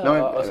piger,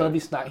 og så havde vi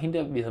snakket, hende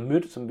der vi havde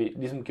mødt, som vi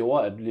ligesom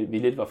gjorde, at vi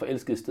lidt var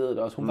forelskede i stedet,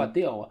 og også hun var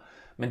derovre.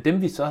 Men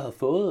dem vi så havde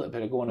fået af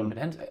pædagogerne, men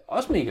han er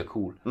også mega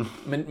cool.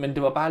 Men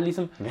det var bare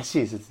ligesom... Hvad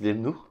siger I så til dem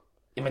nu?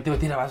 Jamen det var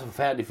det, der var så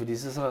forfærdeligt, fordi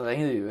så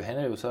ringede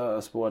han jo så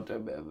og spurgte,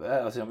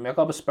 om jeg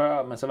går op og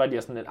spørger, men så var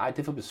de sådan lidt, det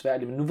er for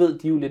besværligt, men nu ved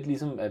de jo lidt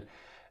ligesom,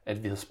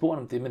 at vi havde spurgt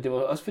om det, men det var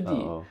også fordi,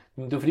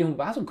 det var fordi hun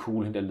var så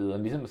cool, hende der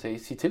lederen, ligesom at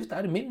sige til, hvis der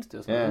er det mindste,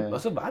 og, sådan noget.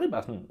 Og så var det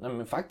bare sådan,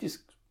 men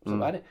faktisk, så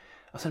var det,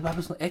 og så er det bare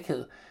blevet sådan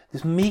akavet. Det er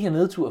sådan mega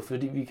nedtur,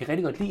 fordi vi kan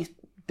rigtig godt lide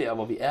der,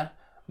 hvor vi er,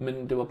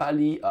 men det var bare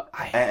lige, og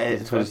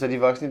tror du så, de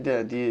voksne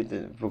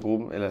de på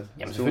gruppen, eller?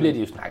 Jamen selvfølgelig er de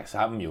jo snakket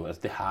sammen jo,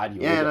 altså det har de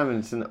jo. Ja,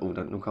 men sådan,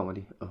 nu kommer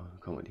de,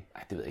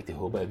 Nej, det ved jeg ikke, det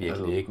håber jeg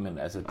virkelig ikke, men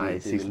altså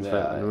det vil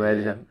være... Nu er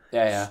de der.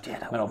 Ja,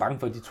 man er jo bange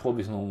for, at de tror,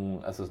 vi er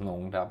sådan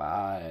nogle, der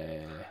bare,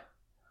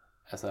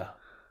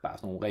 bare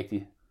sådan nogle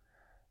rigtig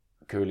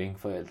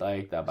curlingforældre,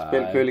 ikke? Der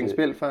bare...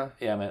 Spil far.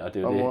 Jamen, og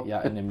det er jo det,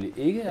 jeg er nemlig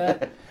ikke er.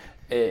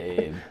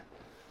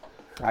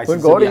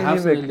 Hvordan går det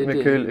egentlig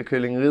med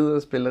curlingeriet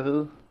og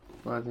spilleriet,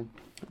 Martin?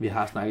 Vi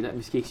har snakket der,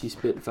 vi skal ikke sige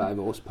spilfar i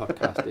vores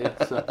podcast,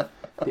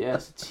 det er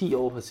altså 10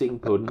 år for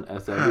sent på den,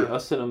 altså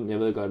også selvom jeg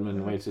ved godt, at man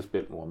normalt skal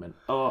spille mor, men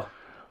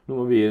nu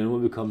må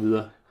vi komme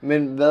videre.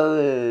 Men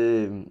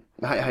hvad,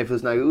 har I fået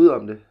snakket ud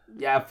om det?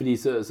 Ja, fordi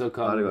så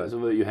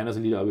var Johanna så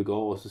lige deroppe i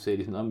går, og så sagde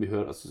de sådan, om vi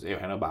hørte, og så sagde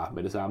Johanna bare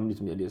med det samme,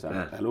 ligesom jeg lige har sagt,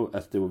 hallo,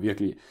 altså det var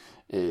virkelig,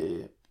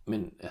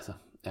 men altså,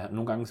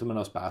 nogle gange så er man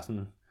også bare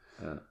sådan,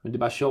 men det er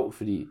bare sjovt,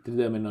 fordi det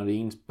der med, når det er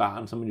ens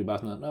barn, så er man jo bare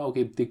sådan,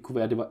 okay, det kunne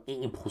være, det var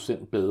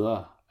 1%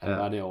 bedre, han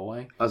var derovre,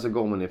 ikke? Og så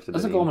går man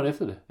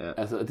efter det. Ja.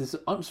 Altså, og det er så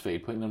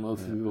åndssvagt på en eller anden måde,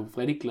 for vi var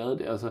rigtig glade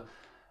der, og så,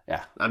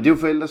 Jamen, det er jo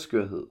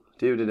forældreskørhed.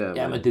 Det er jo det der.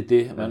 Ja, men det er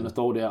det, man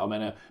står der, og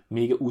man er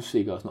mega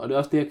usikker og sådan. Og det er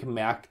også det, jeg kan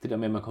mærke, det der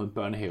med, at man kommer i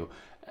børnehave,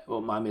 hvor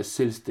meget mere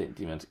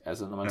selvstændig man,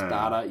 altså når man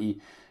starter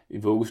i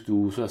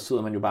vuggestue, så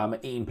sidder man jo bare med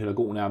én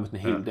pædagog nærmest en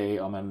hel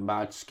dag, og man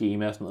bare et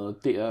schema og sådan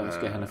noget, der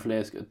skal han have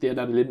flaske, og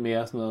der er det lidt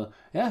mere sådan noget,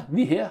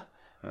 vi er her,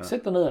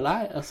 sæt dig ned og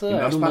leg, og så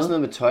er også bare sådan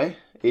noget med tøj.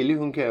 Ellie,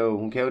 hun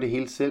kan jo det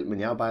hele selv, men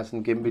jeg er bare sådan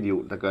en kæmpe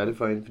idiot, der gør det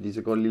for hende, fordi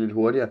så går det lige lidt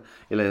hurtigere,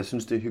 eller jeg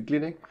synes, det er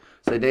hyggeligt, ikke?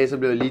 Så i dag så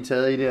blev jeg lige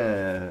taget i det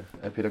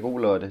af pædagog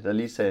Lotte, der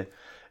lige sagde,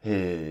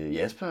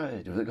 Jasper,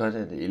 du ved godt,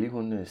 at Ellie,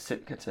 hun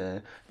selv kan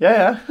tage...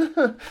 Ja,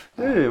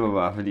 det var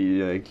bare fordi,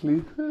 jeg ikke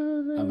lige...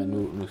 Ja, men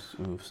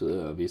nu sidder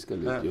jeg og visker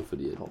lidt, jo,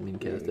 fordi at min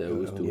kæreste er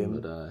ude i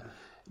stuen,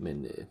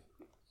 men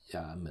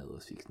jeg mader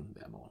Sigten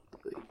hver morgen.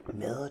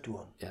 Mader du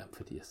ham? Ja,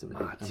 fordi jeg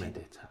simpelthen... Jamen,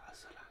 det tager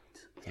så lang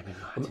tid.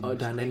 Jamen, og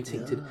der er en anden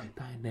ting til det.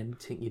 Der er en anden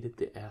ting i det,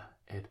 det er,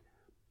 at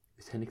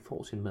hvis han ikke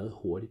får sin mad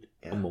hurtigt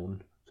om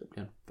morgenen, så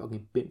bliver han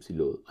fucking bims i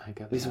låget, og han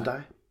kan... Ligesom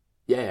dig?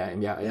 Ja,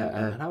 han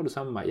har jo det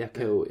samme med mig. Jeg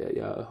kan jo,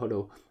 jeg holder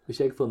jo, hvis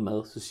jeg ikke får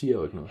mad, så siger jeg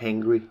jo ikke noget.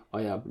 Hangry.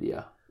 Og jeg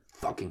bliver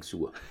fucking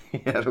sur.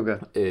 Ja, du gør.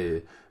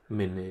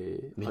 Men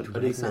og det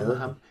er ikke samme med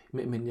ham.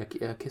 Men jeg kan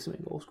simpelthen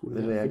ikke overskue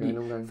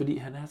det. Fordi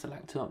han er så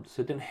lang tid om det,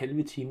 så den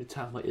halve time, det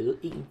tager mig at æde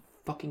en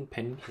fucking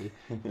pandekage,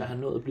 der har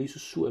nået at blive så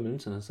sur i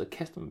mellemtiden, så jeg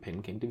kaster med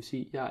pandekagen. Det vil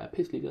sige, jeg er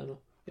pisselig glad nu.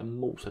 Jeg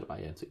moser det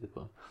bare i ansigtet på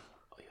ham.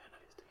 Og jeg er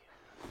vidst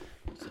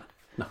ikke. Så.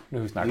 Nå, nu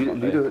har vi snakket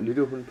om det.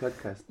 Lytter hun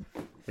podcasten?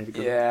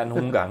 Ja,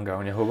 nogle gange gør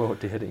hun. Jeg håber,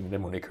 det her det er ingen, der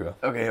må ikke høre.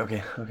 Okay.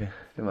 Det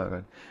er meget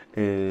godt.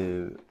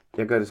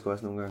 Jeg gør det sgu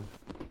også nogle gange.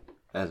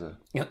 Altså.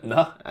 Ja,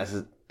 nå. Altså,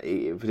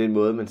 på den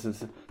måde, men sådan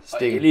så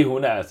stikker... Og Ellie,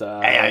 hun er altså...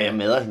 Ja, jeg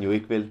mader hende jo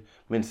ikke vel.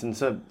 Men sådan,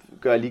 så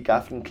gør jeg lige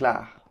gaflen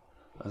klar.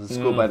 Og så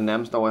skubber jeg den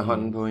nærmest over i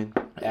hånden på hende.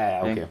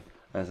 Ja, okay. Ja?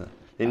 Altså,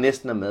 det er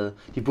næsten at mad.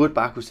 De burde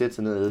bare kunne sætte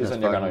sig ned og æde. Det er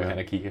sådan, jeg gør, når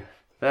Johanna kigger.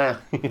 Ja.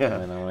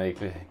 Men når man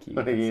ikke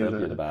kigger, så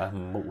bliver det bare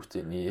most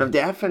ind i... Jamen,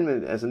 det er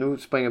fandme... Altså, nu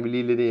springer vi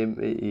lige lidt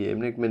i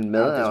emnet, men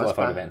mad er også bare... Det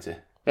tror jeg, folk er vant til.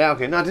 Ja,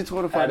 okay. Nå, det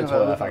tror du faktisk. Ja,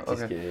 det tror jeg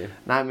faktisk. Okay.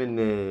 Nej, men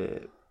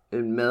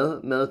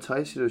mad- og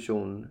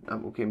tøjsituationen.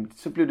 Okay,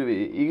 så blev det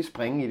ikke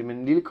springe i det, men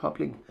en lille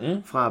kobling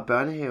fra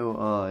børnehave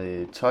og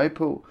tøj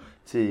på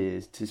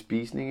til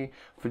spisning. Ikke?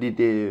 Fordi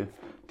det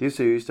er jo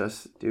seriøst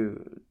også, det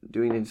er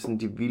jo en af sådan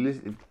de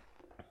vilde...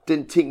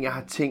 Den ting, jeg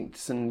har tænkt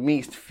sådan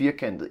mest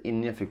firkantet,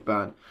 inden jeg fik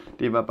børn,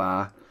 det var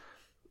bare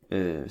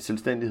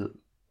selvstændighed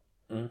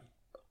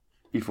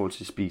i forhold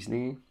til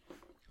spisning. Ikke?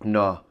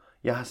 Når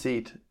jeg har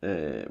set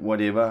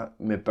whatever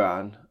med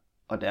børn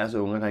og deres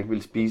unger, der ikke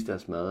ville spise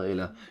deres mad,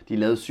 eller de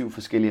lavede 7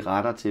 forskellige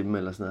retter til dem,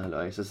 eller sådan noget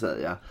halløj, så sad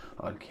jeg,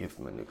 hold kæft,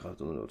 man, det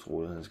kræfter noget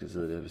utroligt, at han skal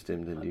sidde der og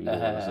bestemme den lille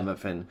og så hvad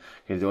fanden,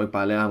 kan det jo ikke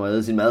bare lære ham at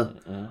æde sin mad?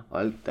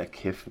 Hold da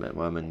kæft, man,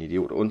 hvor er man en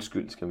idiot.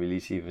 Undskyld, skal vi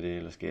lige sige for det,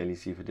 eller skal jeg lige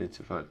sige for det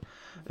til folk?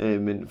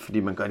 Men fordi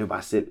man gør det jo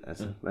bare selv,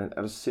 altså, man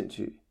er du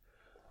sindssyg.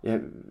 Ja,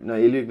 når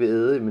Ellie ikke vil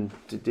æde, men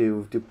det er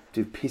jo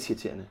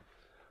pisseirriterende.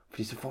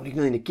 Fordi så får hun ikke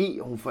noget energi,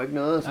 og hun får ikke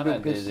noget, og så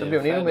bliver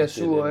hun endnu mere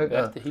sur. Det er det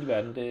værste i hele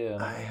verden.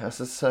 Og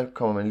så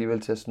kommer man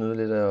alligevel til at snyde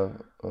lidt,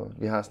 og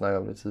vi har snakket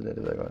om det tidligere,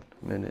 det ved jeg godt.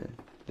 Men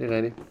det er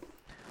rigtigt.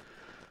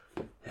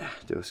 Ja,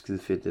 det var skide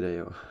fedt det der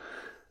i år.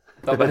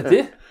 Nå, var det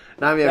det?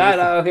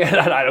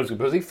 Nej, du skal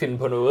behøve ikke finde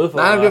på noget.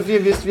 Nej, det var fordi,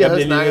 jeg vidste, vi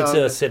havde snakket om. Jeg bliver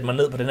lige til at sætte mig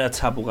ned på den her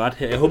taburet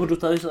her. Jeg håber, du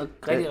stadig sidder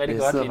rigtig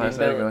godt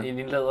i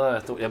din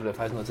læder. Jeg bliver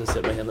faktisk nødt til at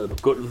sætte mig hernede på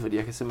gulvet, fordi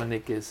jeg kan simpelthen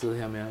ikke sidde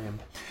her mere hjemme.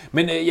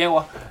 Men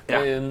Jæver,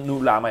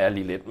 nu larmer jeg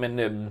lige lidt, men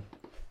jeg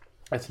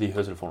skal lige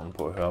høre telefonen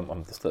på at høre,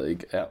 om det stadig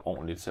ikke er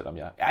ordentligt, selvom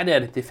jeg... Ja, det er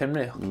det. Det er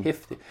fandme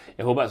hæftigt.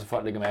 Jeg håber altså,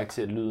 folk lægger mærke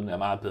til, at lyden er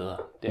meget bedre.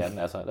 Det er den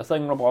altså. Der er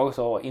stadig nogen, der brokker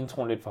sig over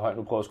introen lidt for højt.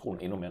 Nu prøver jeg at skrue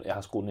den endnu mere. Jeg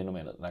har skruet den endnu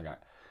mere ned den her gang.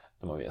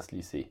 Det må vi altså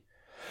lige se.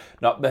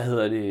 Nå, hvad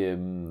hedder det?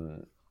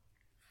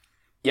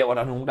 Ja, og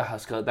der er nogen, der har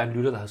skrevet... Der er en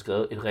lytter, der har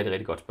skrevet et rigtig,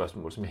 rigtig godt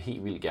spørgsmål, som jeg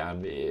helt vildt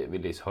gerne vil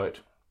læse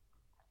højt.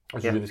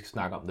 Og så synes vi skal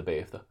snakke om det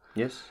bagefter.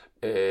 Yes.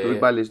 Du vil ikke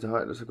bare læse det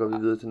højt, og så går vi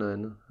videre til noget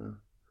andet. Ja.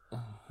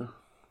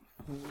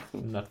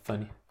 Not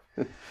funny.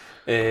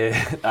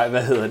 Nej,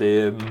 hvad hedder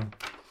det?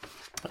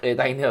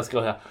 Der er en her, der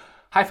skriver her.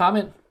 Hej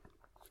farmænd.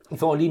 I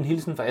får lige en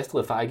hilsen fra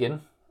Astrid og far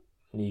igen.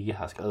 Niki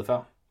har skrevet før.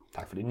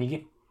 Tak for det,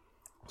 Niki.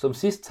 Som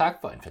sidst tak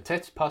for en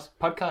fantastisk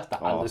podcast,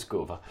 der aldrig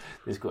skuffer.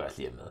 Det skulle jeg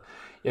også lige have med.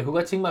 Jeg kunne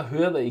godt tænke mig at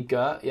høre, hvad I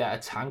gør. Jeg er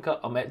tanker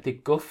om alt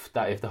det guf,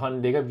 der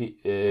efterhånden ligger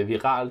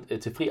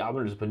viralt til fri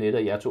afbenyttelse på nettet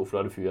af jer 2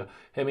 flotte fyre.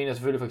 Her mener jeg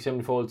selvfølgelig for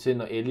eksempel i forhold til,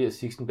 når Ellie og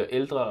Sixten bliver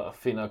ældre og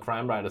finder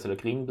crime writers eller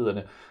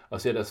grinebiderne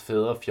og ser deres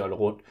fædre fjolle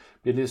rundt.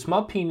 Bliver det lidt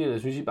småpinligt, eller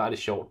synes I bare, det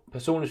er sjovt?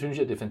 Personligt synes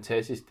jeg, det er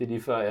fantastisk. Det er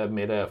lige før, jeg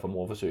mætter jer for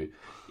morforsøg.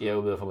 Jeg er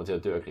jo ved at få mig til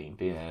at dø og grine.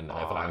 Det er en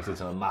reference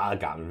til noget meget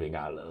gammelt, vi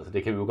engang har lavet. Så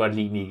det kan vi jo godt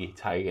lide, Niki.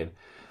 Tak igen.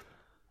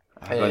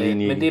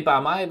 Men det er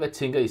bare mig, hvad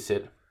tænker I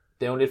selv?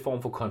 Det er jo en lidt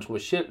form for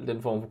kontroversiel,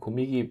 den form for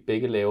komik, I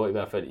begge laver, i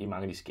hvert fald i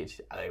mange af de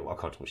sketches. Det er jo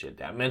også kontroversielt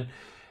der, men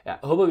jeg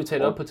håber, vi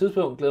taler op på et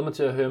tidspunkt. Glæder mig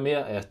til at høre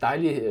mere af jeres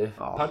dejlige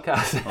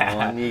podcast.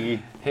 Niki.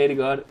 Ha' det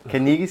godt.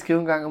 Kan Niki skrive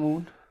en gang om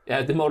ugen?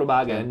 Ja, det må du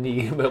bare gerne,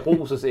 Niki. Med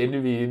ros, og så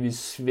endelig vi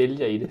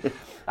svælger i det.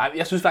 Nej,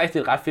 jeg synes faktisk, det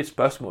er et ret fedt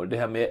spørgsmål, det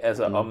her med,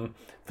 altså om,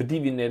 fordi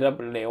vi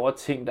netop laver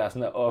ting, der er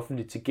sådan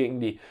offentligt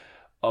tilgængelige,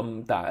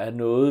 om der er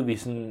noget, vi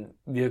sådan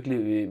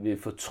virkelig vil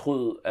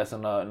fortryde, altså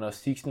når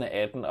Sixten er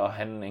 18, og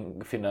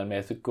han finder en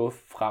masse guf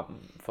frem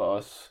for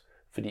os,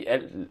 fordi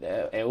alt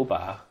er jo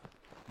bare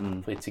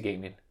frit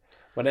tilgængeligt.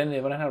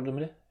 Hvordan har du det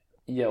med det?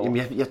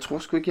 Jamen, jeg tror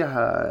sgu ikke, jeg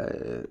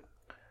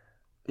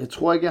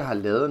har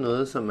lavet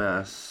noget, som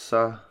er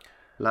så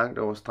langt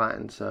over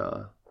stregen, så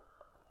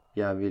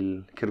jeg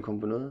vil... Kan du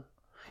komme på noget?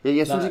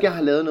 Jeg synes ikke, jeg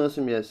har lavet noget,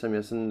 som jeg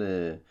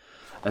sådan...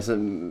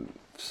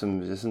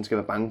 som jeg sådan skal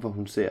være bange for,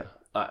 hun ser.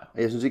 Nej.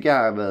 Jeg synes ikke, jeg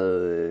har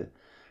været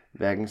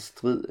hverken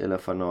strid eller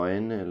for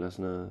nøgen eller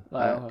sådan noget.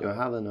 Nej, okay. Jeg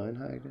har været nøgen,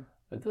 har jeg ikke det?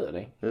 Det ved jeg da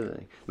ikke. Det ved jeg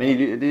ikke. Men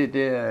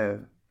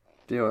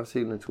det er også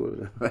helt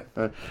naturligt.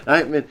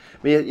 Nej, men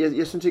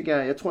jeg synes ikke,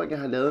 jeg tror ikke,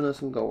 jeg har lavet noget,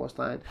 som går over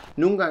stregen.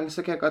 Nogle gange,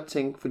 så kan jeg godt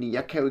tænke, fordi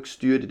jeg kan jo ikke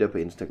styre det der på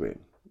Instagram.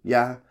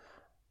 Jeg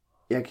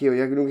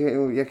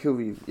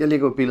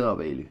lægger jo billeder op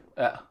af Ellie.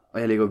 Ja. Og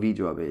jeg lægger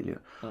videoer op af Ellie.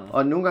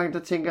 Og nogle gange, der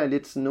tænker jeg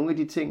lidt sådan, nogle af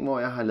de ting, hvor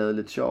jeg har lavet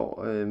lidt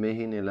sjov med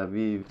hende, eller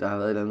der har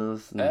været et eller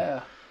andet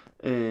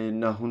sådan,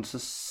 når hun så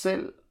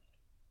selv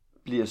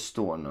bliver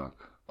stor nok,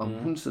 og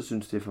hun så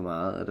synes, det er for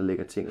meget, at der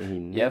ligger ting af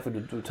hende. Ja, for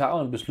du tager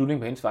jo en beslutning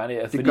på hendes vegne.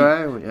 Det gør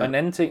jeg jo, ja. Og en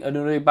anden ting, og nu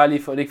er det ikke bare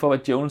lige for, det er ikke for at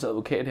være Jones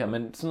advokat her,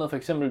 men sådan noget for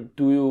eksempel,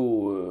 du er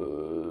jo...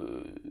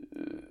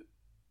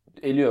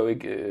 Ellie er jo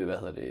ikke,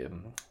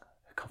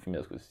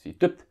 konfirmeret, skulle jeg sige,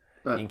 døbt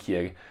i en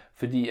kirke.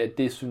 Fordi at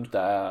det synes der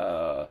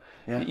er...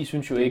 Ja, I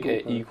synes jo ikke,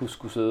 at I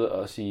skulle sidde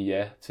og sige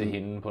ja til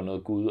hende på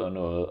noget Gud og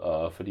noget,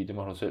 og fordi det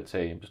må hun selv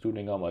tage en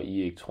beslutning om, og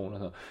I ikke tror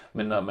noget.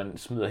 Men når man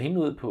smider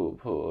hende ud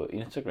på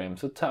Instagram,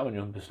 så tager man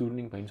jo en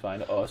beslutning på hendes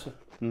vegne også.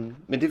 Men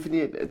det er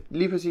fordi, at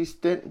lige præcis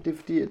det er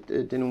fordi, at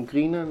det er nogle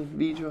grinerne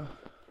videoer.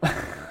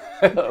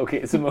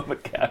 Okay, så må man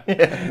gerne.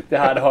 Det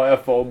har et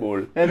højere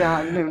formål. Ja, det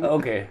har det nemlig.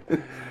 Okay.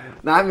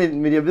 Nej,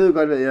 men jeg ved jo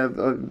godt,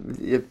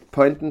 hvad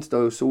pointen står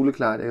jo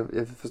soleklart.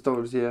 Jeg forstår,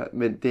 hvad du siger,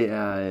 men det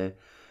er...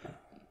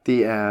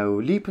 Det er jo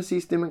lige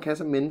præcis det, man kan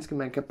som menneske.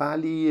 Man kan bare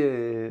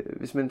lige,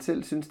 hvis man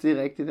selv synes, det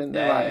er rigtigt den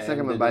der vej, så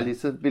kan man bare lige,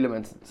 så vil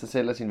man sig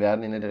selv og sin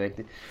verden ind, er det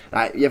rigtigt.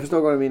 Nej, jeg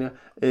forstår godt, hvad jeg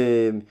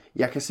mener.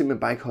 Jeg kan simpelthen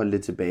bare ikke holde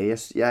det tilbage.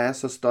 Jeg er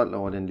så stolt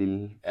over den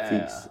lille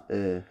fis.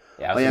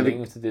 Ja, og så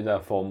længe til det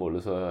der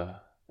formålet, så...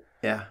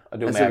 Ja, og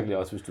det er jo mærkeligt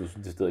også, hvis du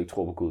det stedet ikke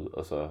tror på Gud.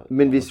 Og så,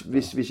 men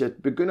hvis jeg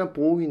begynder at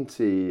bruge hende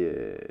til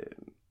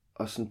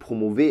at sådan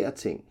promovere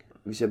ting,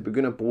 hvis jeg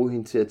begynder at bruge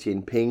hende til at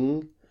tjene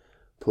penge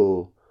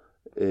på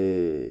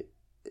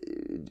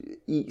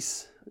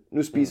is,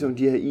 nu spiser hun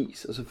de her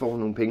is, og så får hun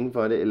nogle penge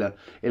for det,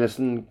 eller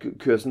sådan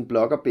kører sådan en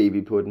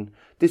bloggerbaby på den,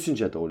 det synes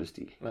jeg er dårlig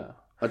stil. Ja.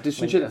 Og det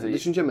synes, det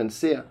synes jeg, man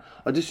ser,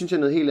 og det synes jeg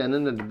er noget helt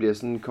andet, når det bliver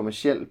sådan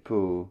kommercielt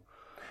på...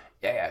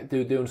 Ja,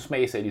 det er jo en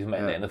smagsag ligesom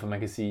alt andet, for man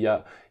kan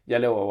sige, jeg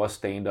laver jo også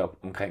stand-up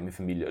omkring min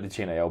familie, og det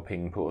tjener jeg jo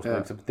penge på.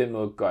 Så på den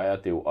måde gør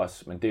jeg det jo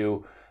også, men det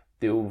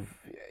er jo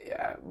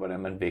hvordan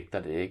man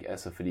vægter det, ikke?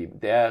 Altså, fordi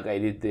det er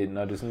rigtigt,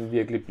 når det sådan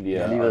virkelig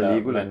bliver,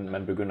 og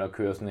man begynder at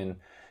køre sådan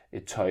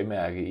et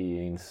tøjmærke i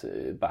ens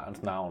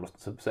barns navn,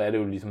 så er det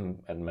jo ligesom,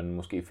 at man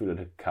måske føler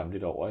det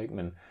kamligt over, ikke?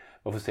 Men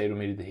hvorfor sagde du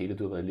midt i det hele,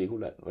 du har været i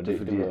Legoland?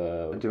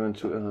 Det var en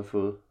tur, jeg havde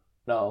fået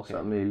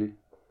sammen med Eli.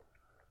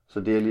 Så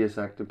det, jeg lige har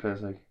sagt, det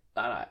passer ikke.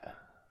 Nej.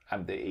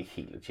 Jamen, det er ikke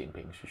helt at tjene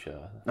penge, synes jeg.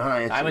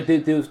 Nej, men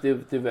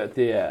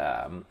det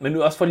er... Men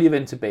nu også for lige at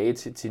vende tilbage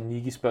til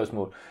Nikis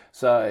spørgsmål,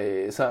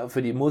 så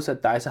fordi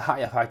modsat dig, så har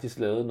jeg faktisk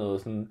lavet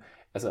noget sådan...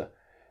 Altså,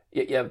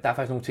 der er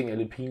faktisk nogle ting, jeg er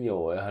lidt pinlige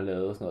over, jeg har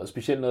lavet sådan noget.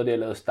 Specielt noget af det, jeg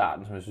lavede i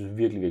starten, som jeg synes er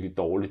virkelig, virkelig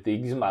dårligt. Det er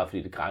ikke lige så meget,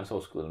 fordi det er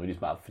grænseoverskridende, men lige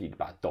så meget, fordi det er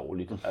bare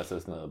dårligt. Altså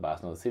sådan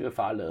noget, se hvad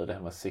far lavede, da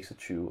han var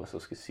 26, og så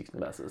skal Sixten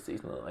bare sidde og se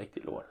sådan noget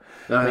rigtig lort.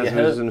 Nej,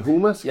 altså sådan en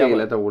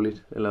humorskala er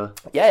dårligt, eller?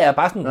 Ja,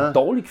 bare sådan en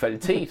dårlig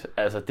kvalitet.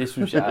 Altså, det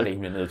synes jeg er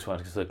rimelig nedtur, han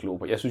skal sidde og glo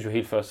på. Jeg synes jo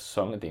helt første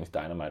sæson af Danish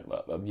Dynamite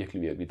var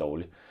virkelig, virkelig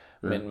dårlig.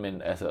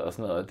 Men altså, og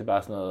sådan noget, det er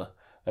bare sådan noget...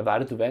 Hvad var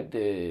det, du vandt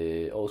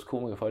årets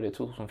komiker for det i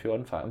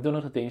 2014? Det var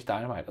noget, der Danish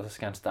Dynamite, og så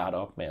skal han starte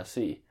op med at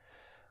se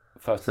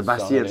første sæson. Så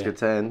bare sige, at han skal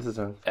tage anden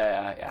sæson?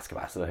 Ja, jeg skal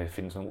bare sidde og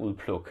finde sådan nogle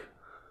udpluk.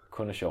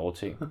 Kun af sjove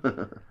ting.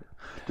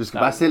 Du skal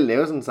bare selv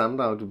lave sådan en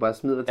sammendrag, du bare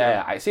smider til.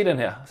 Ja, se den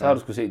her, så har du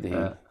sgu set det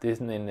hele. Det er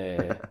sådan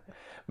en...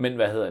 Men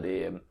hvad hedder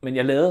det? Men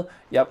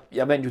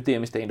jeg vandt jo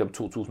DM i stand-up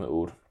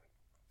 2008.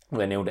 Nu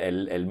har jeg nævnt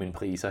alle mine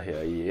priser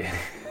her i...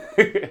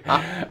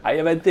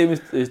 jeg vandt det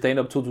med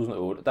stand-up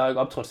 2008. Der var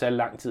ikke optrådt særlig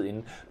lang tid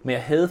inden. Men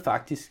jeg havde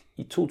faktisk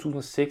i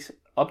 2006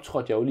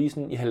 optrådt jeg jo lige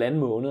sådan i 1,5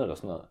 måned eller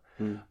sådan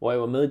noget. Hvor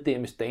jeg var med i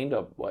DM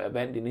stand-up, hvor jeg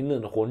vandt en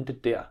indledende runde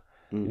der.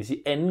 Det vil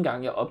sige, anden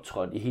gang jeg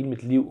optrådte i hele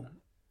mit liv,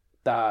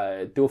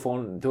 det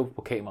var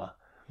på kamera.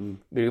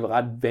 Hvilket var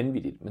ret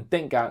vanvittigt. Men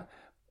dengang,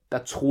 der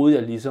troede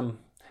jeg ligesom...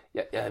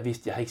 Jeg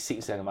vidste, jeg har ikke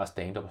set særlig meget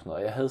stand-up og sådan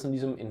noget. Jeg havde sådan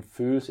ligesom en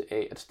følelse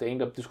af, at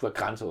stand-up, det skulle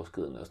være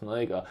grænseoverskridende og sådan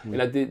noget, ikke?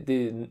 Eller det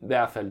i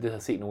hvert fald, det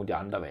havde set nogle af de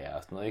andre være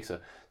og sådan noget, ikke? Så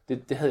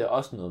det havde jeg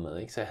også noget med,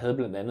 ikke? Så jeg havde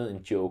blandt andet en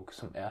joke,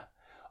 som er,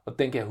 og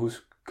den kan jeg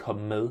huske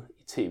komme med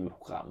i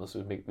tv-programmet,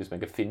 så hvis man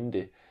kan finde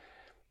det.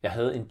 Jeg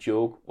havde en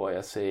joke, hvor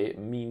jeg sagde, at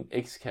min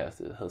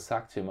ekskæreste havde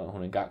sagt til mig, at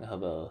hun engang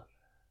havde været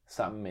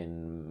sammen med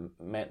en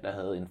mand, der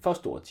havde en for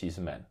stor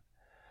tissemand.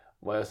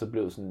 Hvor jeg så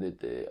blev sådan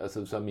lidt,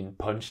 så min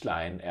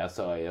punchline er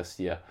så, at jeg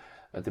siger,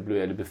 og det blev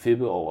jeg lidt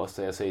befippet over,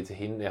 så jeg sagde til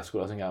hende, at jeg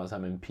skulle også engang være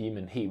sammen med en pige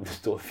med en helt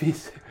stor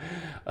fis.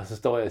 Og så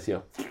står jeg og siger,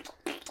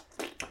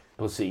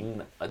 på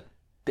scenen, og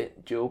den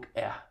joke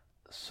er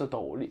så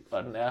dårlig,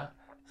 og den er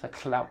så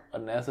klam, og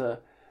den er så,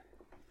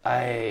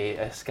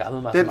 jeg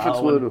skammede mig så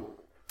meget over den.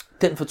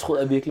 Den fortrød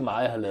jeg virkelig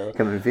meget, jeg har lavet.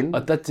 Kan man finde?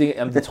 Og der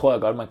tænker jeg, det tror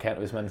jeg godt, man kan.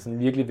 Hvis man sådan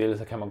virkelig vil,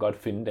 så kan man godt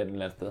finde den et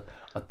eller andet sted.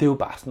 Og det er jo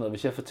bare sådan noget,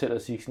 hvis jeg fortæller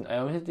Sixten, og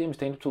jeg var det med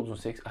stand-up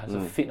 2006, og han så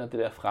finder det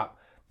der frem,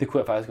 det kunne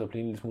jeg faktisk godt blive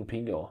en lille smule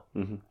pinlig over.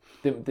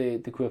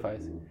 Det kunne jeg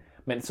faktisk.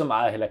 Men så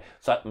meget heller ikke.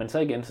 Men så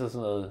igen så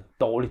sådan noget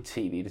dårligt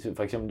tv.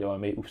 For eksempel, jeg var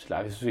med i Ups Live.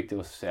 Jeg synes ikke, det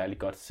var særlig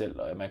godt selv,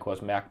 og man kunne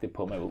også mærke det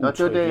på mig. Det var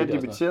det, jeg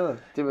debuterede.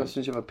 Det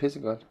synes jeg var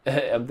pissegodt.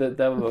 Jamen,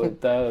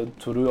 der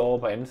tog du over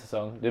på anden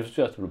sæson. Det synes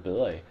jeg også, det blev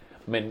bedre af.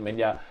 Men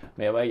jeg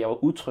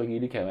var utryg i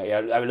det, kan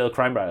jeg lavede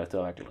Crime Writers, det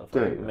var jeg glad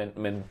for.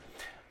 Men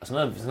og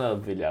sådan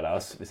noget vil jeg da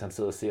også, hvis han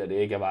sidder og ser det,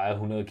 ikke? Jeg vejer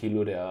 100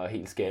 kilo der og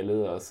helt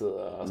skaldet og sidder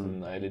og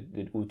sådan, og er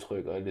lidt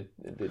utryg og lidt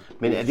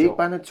men er det ikke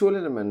bare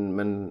naturligt, at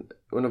man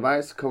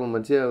undervejs kommer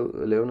man til at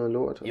lave noget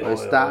lort? Og i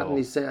starten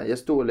især, jeg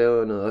stod og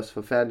lavede noget også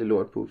forfærdeligt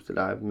lort på Ups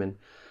Live,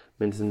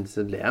 men sådan,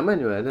 så lærer man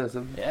jo af det, og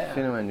så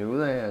finder man jo ud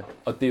af, at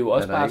og det er jo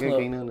også bare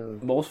sådan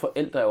noget, vores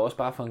forældre er jo også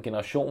bare fra en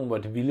generation, hvor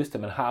det vildeste,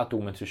 man har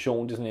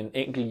dokumentation, det er sådan en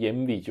enkelt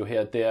hjemmevideo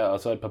her og der, og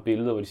så et par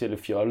billeder, hvor de ser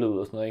lidt fjollet ud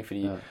og sådan noget, ikke?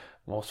 Fordi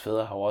vores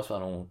fædre har jo også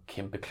været nogle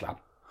kæmpe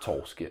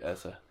klaptorske,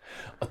 altså.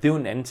 Og det er jo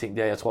en anden ting,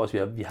 jeg tror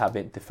også, vi har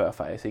vendt det før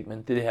faktisk, ikke?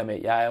 Men det her med,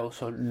 jeg er jo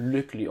så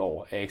lykkelig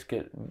over, at jeg ikke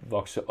skal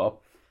vokse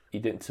op i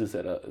den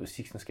tidsalder,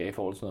 Sixten skal i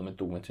forhold til noget med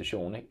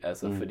dokumentation, ikke?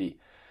 Altså, fordi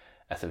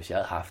hvis jeg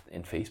havde haft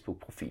en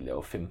Facebook-profil, jeg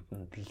var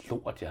 15,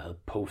 lort, jeg havde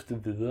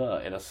postet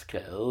videre, eller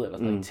skrevet, eller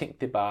sådan noget.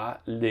 Ting, det bare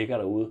ligger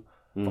derude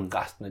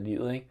for resten af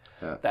livet, ikke?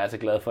 Ja. Der er jeg så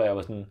glad for, at jeg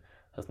var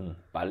sådan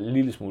bare en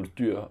lille smule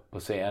styr på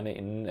sagerne,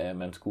 inden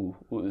man skulle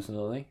ud i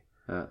sådan noget, ikke?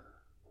 Ja.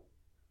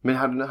 Men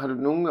har du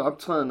nogle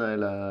optrædener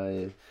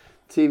eller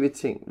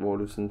tv-ting, hvor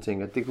du sådan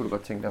tænker, det kunne du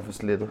godt tænke dig at få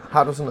slettet?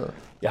 Har du sådan noget?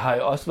 Jeg har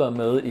jo også været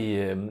med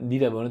i, lige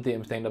da jeg vundet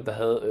DM stand-up, der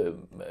havde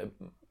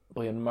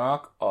Brian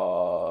Mørk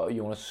og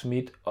Jonas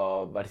Schmidt,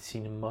 og var det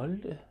Signe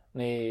Molde?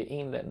 Nej,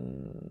 en eller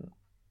anden...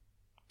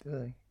 Det ved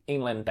jeg ikke. En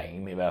eller anden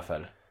dame i hvert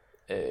fald.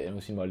 Nu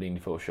Signe Molde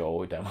egentlig få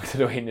sjov i Danmark, så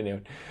det var hende, jeg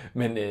nævnte.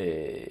 Men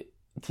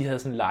de havde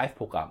sådan et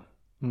live-program.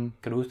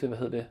 Kan du huske det? Hvad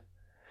hed det?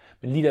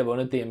 Men lige da jeg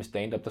vundet DM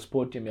stand-up, der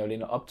spurgte de, om jeg ville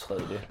ind og optræde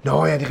det.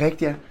 Nå ja, det er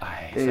rigtigt, ja.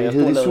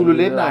 Hed det Zulu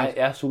Late Night?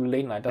 Ja, Zulu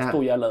Late Night. Der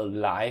stod jeg og lavede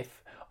live.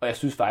 Og jeg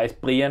synes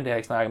faktisk, Brian, det har jeg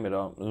ikke snakket med dig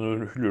om. Nu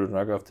lytter du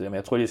nok op til det, men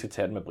jeg tror, jeg skal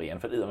tage det med Brian,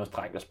 for det er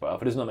strengt at spørge.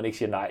 For det er sådan noget, man ikke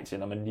siger nej til,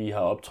 når man lige har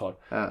optrådt.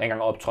 Ja. Jeg har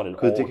engang optrådt et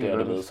år der,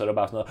 du ved, så er det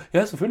bare sådan noget,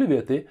 ja, selvfølgelig vil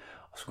jeg det.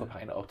 Og så skulle jeg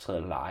bare ind og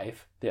optræde live,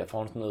 der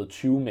foran sådan noget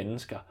 20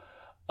 mennesker.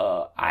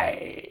 Og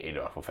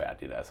det var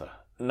forfærdeligt, altså.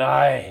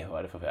 Nej, hvor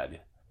er det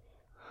forfærdeligt.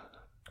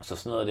 Så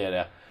sådan noget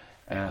der.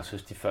 Jeg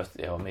synes, de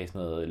første, jeg var med i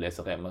sådan noget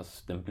Lasse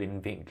Remmers, Den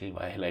blinde vinkel,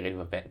 var jeg heller ikke rigtig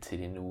var vant til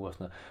det endnu og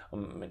sådan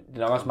noget. Men det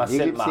er nok også mig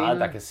selv meget, senere,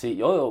 der kan se.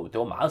 Jo, det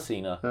var meget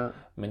senere. Ja.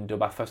 Men det var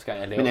bare første gang,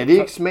 jeg lavede. Men er det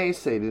ikke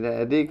smagssag, det der?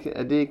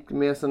 Er det ikke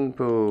mere sådan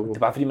på... Det er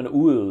bare fordi, man er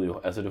uøvet jo.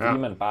 Altså, det er fordi,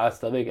 man bare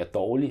stadigvæk er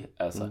dårlig.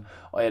 Altså.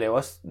 Og jeg laver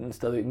også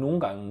stadigvæk nogle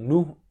gange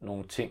nu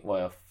nogle ting, hvor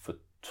jeg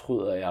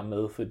fortryder, at jeg er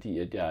med, fordi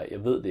at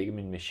jeg ved det ikke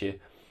min métier.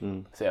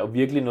 Så jeg er jo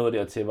virkelig nået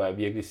dertil, hvor jeg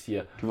virkelig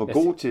siger... Du var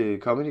god til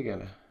Comedy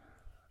Gala.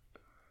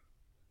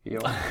 Jo.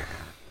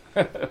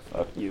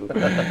 Fuck you.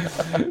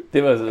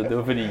 det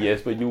var fordi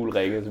Jesper Juhl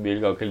ringede, som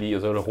jeg godt kan lide,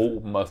 og så var det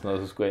Ruben og sådan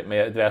noget, så skulle jeg,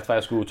 men det værste var, at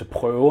jeg skulle til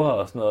prøver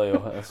og sådan noget,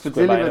 jo. Så skulle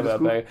jeg bare ind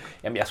og være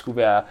Jamen, jeg skulle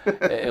være,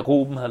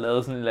 Ruben havde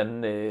lavet sådan en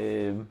eller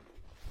anden,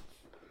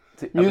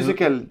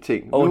 musical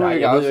ting. Nej,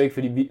 jeg ved jo ikke,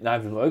 fordi vi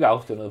må jo ikke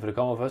afsløre noget, for det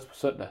kommer først på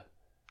søndag.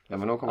 Ja,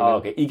 men nu kommer det.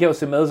 Okay, I kan jo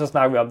se med, så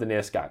snakker vi om det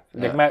næste gang.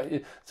 Ja.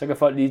 Så kan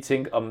folk lige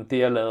tænke, om det,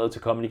 jeg lavede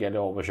til Comedy Gala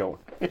var sjovt.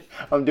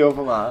 Om det var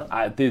for meget?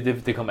 Nej,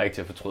 det kommer jeg ikke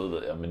til at fortryde, ved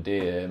jeg.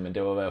 Men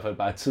det var i hvert fald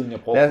bare tiden,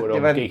 jeg brugte på det.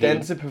 Det var en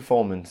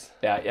danseperformance.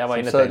 Ja, jeg var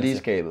inde og danse. Lige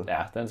skabet. Ja,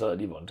 den sad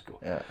lige vundsku.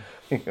 Ja.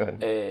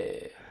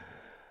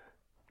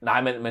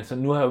 Nej, men så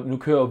nu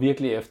kører jeg jo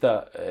virkelig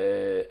efter...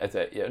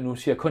 nu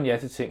siger jeg kun ja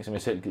til ting, som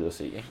jeg selv gider at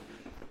se, ikke?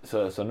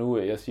 Så nu,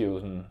 jeg siger jo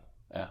sådan...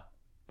 Ja,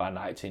 bare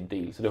nej til en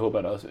del. Så det håber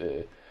jeg da også...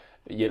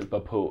 hjælper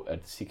på, at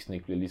Sixten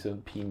ikke bliver lige så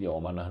pinlig over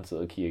mig, når han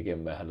sidder og kigger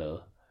igennem, hvad han har lavet.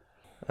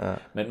 Ja.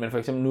 Men for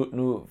eksempel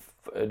nu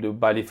det er jo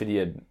bare lige fordi,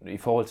 at i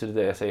forhold til det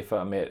der, jeg sagde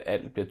før med, at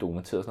alt bliver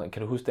dokumenteret og sådan noget,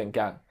 kan du huske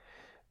dengang,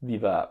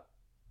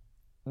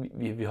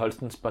 vi holdt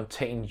sådan en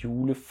spontan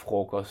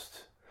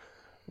julefrokost,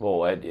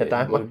 hvor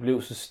vi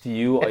blev så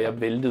stive, og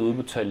jeg væltede ude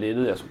på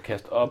toilettet, jeg skulle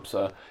kaste op,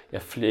 så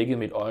jeg flækkede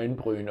mit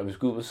øjenbryn, og vi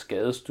skulle ud på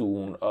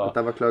skadestuen. Og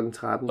der var klokken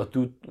 13. Og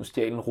du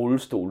stjal en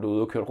rullestol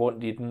derude og kørte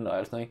rundt i den, og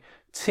alt sådan noget.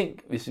 Tænk,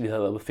 hvis vi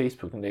havde været på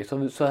Facebook en dag,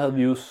 så havde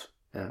vi jo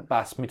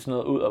bare smidt sådan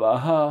noget ud, og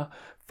bare,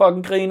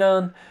 fucking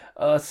grineren,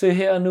 og se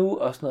her nu,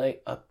 og sådan noget, ikke?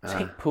 Og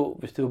tænk på,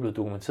 hvis det var blevet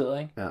dokumenteret,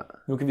 ikke? Ja.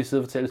 Nu kan vi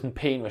sidde og fortælle sådan en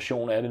pæn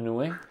version af det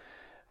nu, ikke?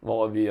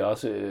 Hvor vi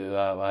også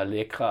var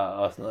lækre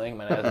og sådan noget, ikke?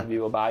 Men altså,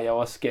 jeg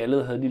var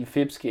skaldet, havde en lille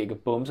fipskæg og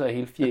bumser i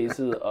hele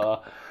fjeset, og...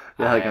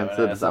 Jeg havde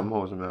garanteret det samme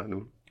hår, som jeg har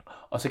nu.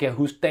 Og så kan jeg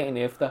huske dagen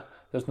efter,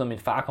 det var sådan, at min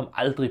far kom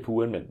aldrig på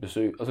uanmeldt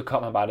besøg, og så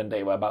kom han bare den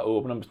dag, hvor jeg bare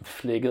åbner med sådan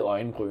flækket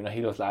øjenbryn, og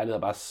hele vores lejlighed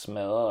er bare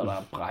smadret, og der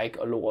er bræk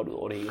og lort ud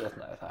over det hele. Og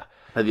sådan, altså.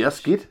 Havde vi også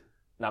skidt?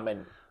 Nej, men...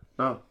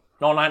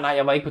 Nej,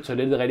 jeg var ikke på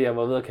toilettet rigtigt, jeg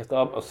var ved at kaste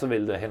op, og så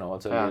væltede jeg hen over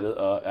toilettet,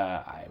 og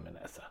men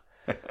altså...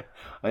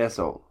 Og jeg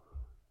sov.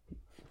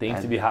 Det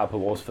eneste, vi har på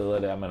vores fædre,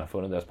 det er, at man har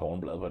fundet deres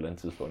pornoblad på et eller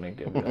andet tidspunkt,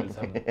 ikke? Det er alle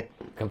sammen. Jeg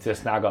kom til at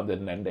snakke om det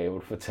den anden dag, hvor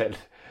du fortalte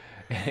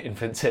en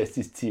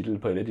fantastisk titel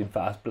på et af din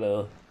fars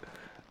blade.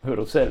 Hører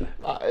du selv?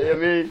 Nej, jeg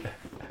ved ikke.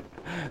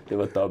 Det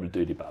var dobbelt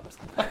dødt i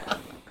Bamsen.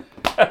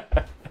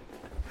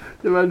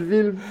 Det var en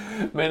film.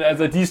 Men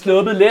altså, de er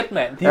sluppet let,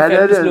 mand. De er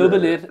fandme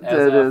sluppet let.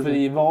 Altså,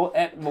 fordi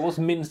vores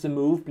mindste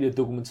move bliver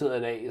dokumenteret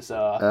i dag,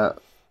 så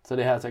det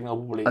her er altså ikke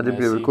noget problem. Og det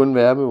bliver vel kun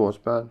værre med vores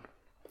børn.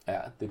 Ja,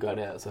 det gør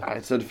det altså.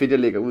 Ej, så er det fedt, jeg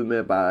lægger ud med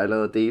at bare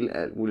allerede dele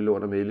alt muligt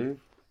lort og melde,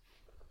 ikke?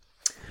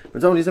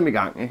 Men så er hun ligesom i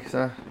gang, ikke? Så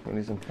er hun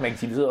ligesom... Man kan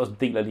sige, vi sidder også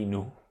og deler lige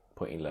nu,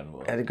 på en eller anden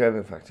måde. Ja, det gør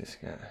vi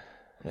faktisk,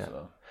 ja.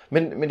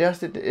 Men det er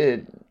også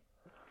lidt...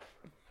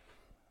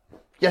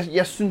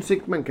 Jeg synes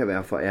ikke, man kan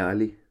være for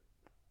ærlig.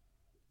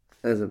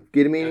 Altså,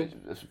 giver det mening?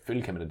 Ja,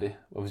 selvfølgelig kan man det.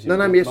 Hvorfor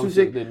siger men jeg synes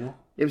ikke...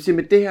 Jeg vil sige,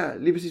 med det her,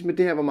 lige præcis med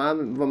det her,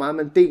 hvor meget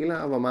man deler,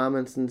 og hvor meget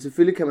man sådan...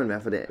 Selvfølgelig kan man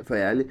være for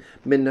ærlig,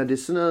 men når det er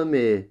sådan noget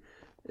med...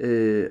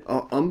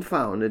 og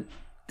omfavne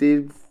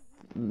det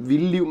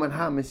vilde liv, man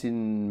har med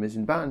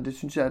sine børn,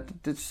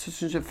 det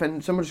synes jeg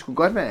fandme, så må det sgu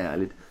godt være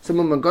ærligt. Så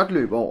må man godt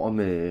løbe over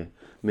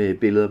med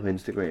billeder på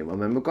Instagram, og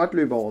man må godt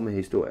løbe over med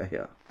historier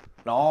her.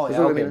 Nå,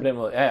 ja, okay, på den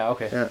måde. Ja,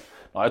 okay. Ja.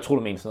 Nå, jeg tror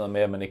du mener sådan noget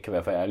med, at man ikke kan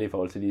være for ærlig i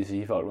forhold til lige at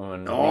sige folk, men... Nej,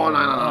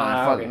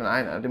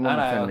 det må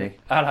man fandme ikke.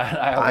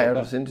 Nej, er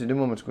du sindssygt, det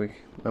må man sgu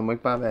ikke. Man må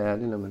ikke bare være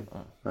ærlig, når man...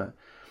 Nej,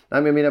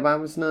 men jeg mener bare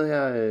med sådan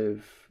noget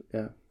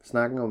her,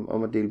 snakken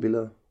om at dele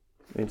billeder.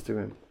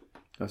 Instagram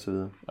og så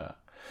videre.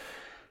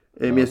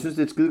 Men jeg synes,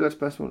 det er et skide godt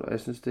spørgsmål, og jeg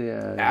synes, det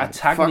er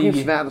tak, fucking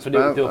Niki, svært at for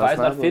spørge. det var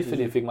faktisk ret fedt,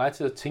 fordi det fik mig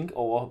til at tænke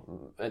over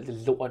alt det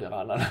lort, jeg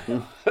render.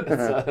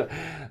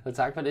 så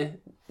tak for det,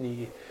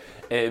 Niki.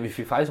 Vi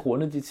fik faktisk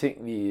rundet de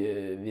ting,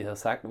 vi havde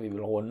sagt, at vi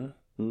ville runde.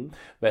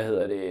 Hvad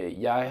hedder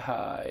det? Jeg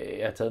har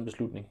taget en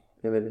beslutning,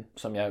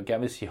 som jeg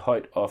gerne vil sige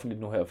højt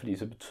offentligt nu her, fordi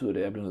så betyder det,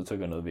 at jeg bliver nødt til at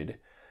gøre noget ved det.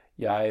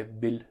 Jeg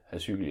vil have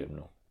cykelhjelm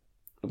nu.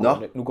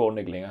 Nu går den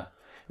ikke længere.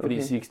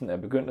 Fordi Sixten er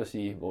begyndt at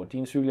sige, hvor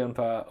din cykelhjelm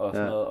far og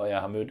sådan noget, og jeg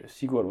har mødt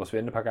Sigurd, vores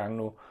ven, et par gange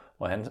nu,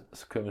 hvor han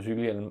kører med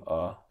cykelhjelm,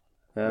 og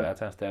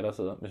Bertha, hans datter,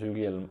 sidder med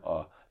cykelhjelm,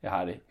 og jeg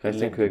har det.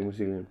 Christian kører ikke med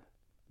cykelhjelm.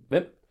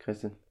 Hvem?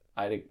 Christian.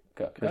 Nej, det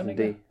gør Christian han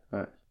ikke. D.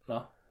 Nej. Nå.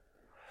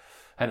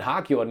 Han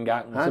har gjort en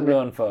gang, men så blev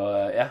han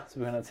så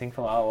begynder han at tænke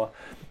for meget over.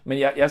 Men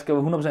jeg skal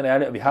være 100%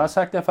 ærlig, og vi har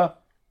sagt derfor,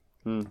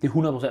 det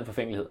er 100%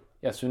 forfængelighed.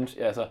 Jeg synes,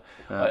 altså,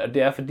 og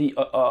det er fordi,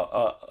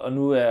 og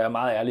nu er jeg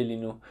meget ærlig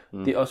lige nu,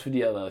 det er også fordi,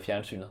 jeg har været i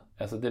fjernsynet.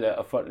 Altså det der,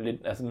 og folk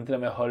lidt, altså det der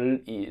med at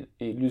holde i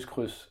et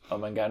lyskryds, og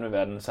man gerne vil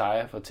være den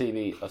seje for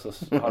tv, og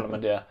så holder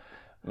man der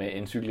med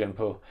en cykelhjelm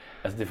på.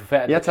 Altså det er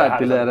forfærdeligt. Jeg tager et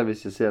billede af dig,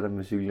 hvis jeg ser dig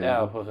med cykelhjelm.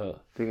 Ja, på så. Det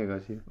kan jeg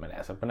godt sige. Men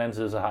altså, på den anden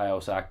side, så har jeg jo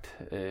sagt,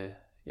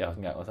 jeg har også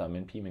engang været sammen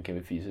med en pige med en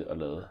kæmpe fisse, og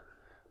lavet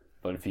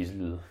både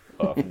fiselyde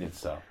offentligt,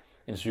 så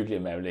en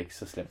cykelhjelm er vel ikke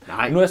så slemt.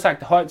 Nej. Nu har jeg sagt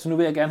det højt, så nu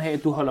vil jeg gerne have,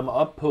 at du holder mig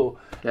op på,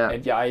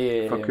 at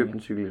jeg... får købt en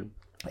cykelhjelm.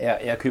 Ja,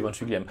 jeg køber en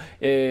cykelhjelm.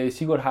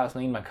 Sigurd har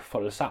sådan en, man kan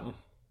folde sammen.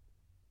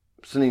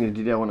 Sådan en af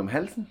de der rundt om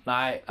halsen?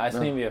 Nej,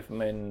 sådan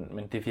en,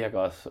 men det virker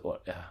også...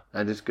 Ja.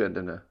 Nej, det er skørt,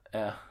 den der.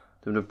 Ja.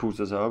 Den der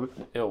puster sig op.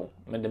 Jo,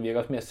 men den virker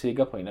også mere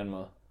sikker på en eller anden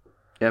måde.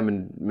 Ja,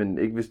 men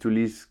ikke hvis du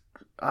lige...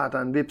 der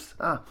er en vips.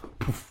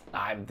 Puff.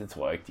 Nej, men det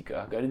tror jeg ikke, de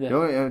gør. Gør de det?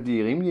 Jo,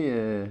 de er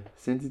rimelig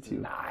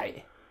sensitive.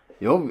 Nej.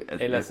 Jo,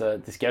 ellers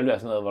det skal være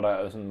sådan noget, hvor, der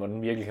er sådan, hvor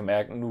den virkelig kan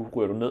mærke, nu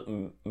ryger du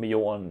ned med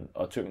jorden,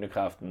 og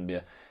tyngdekraften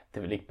bliver...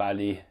 Det vil ikke bare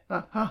lige...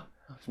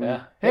 Ja,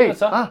 hey,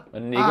 så.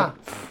 Men den ikke...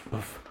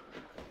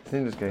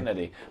 Sådan er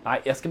det ikke.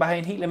 Nej, jeg skal bare have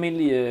en helt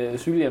almindelig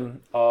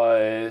cykelhjelm, og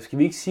skal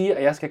vi ikke sige,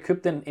 at jeg skal købe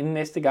den inden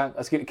næste gang?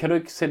 Og kan du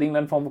ikke sætte en eller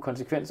anden form for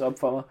konsekvens op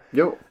for mig?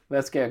 Jo.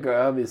 Hvad skal jeg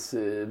gøre, hvis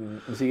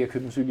ikke jeg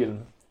køber en cykelhjelm?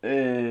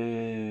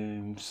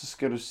 Så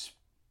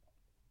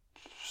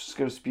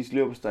skal du spise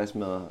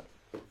leverpostejsmadder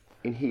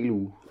en hel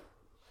uge.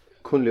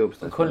 Kun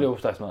leverpostejsmadder. Kun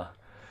leverpostejsmadder.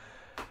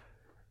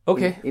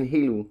 Okay. En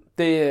hel uge.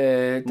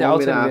 Det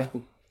aftaler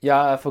vi.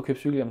 Jeg får købt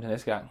cykelhjelm til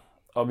næste gang,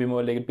 og vi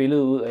må lægge et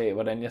billede ud af,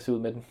 hvordan jeg ser ud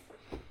med den.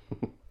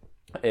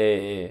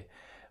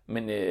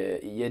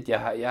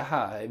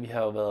 Vi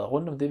har jo været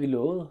rundt om det, vi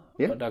lovede,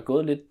 og der er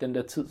gået lidt den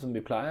der tid, som vi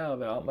plejer at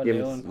være om at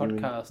lave en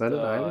podcast.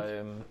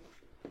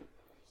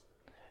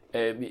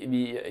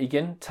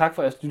 Igen, tak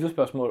for jeres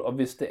lytterspørgsmål, og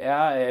hvis det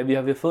er, vi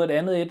har fået et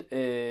andet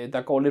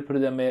der går lidt på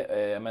det der med,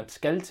 at man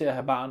skal til at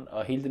have barn,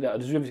 og hele det der, og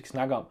det synes jeg, vi skal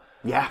snakke om.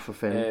 Ja, for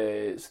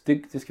fanden. Så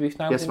det skal vi ikke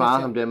snakke om. Jeg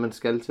svarede ham der, at man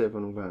skal til at få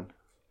nogle børn.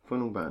 Få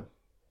nogle børn.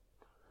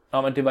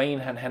 Nå, men det var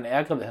han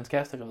er gravid, hans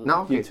kæreste er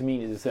gravid, gik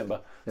termin i december,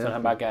 så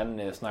han bare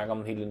gerne snakke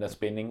om hele den der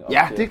spænding.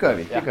 Ja, det gør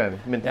vi,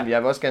 Men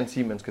jeg vil også gerne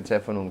sige, at man skal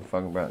tage for nogle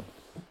fucking børn.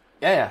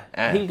 Ja,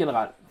 helt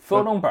generelt.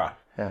 Få nogle børn.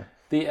 Ja.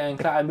 Det er en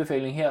klar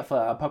anbefaling her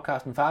fra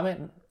podcasten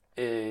Farmanden.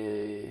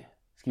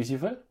 Skal vi sige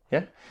farvel?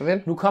 Ja,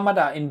 farvel. Nu kommer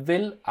der en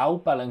vel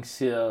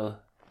afbalanceret,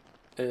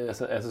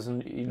 altså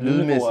sådan i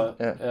lydmæssigt.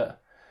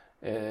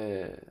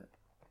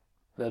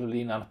 hvad er du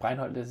lige en Anders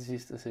Breinholt der til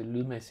sidst, altså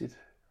lydmæssigt?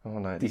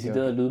 Nej,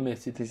 decideret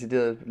lydmæssigt.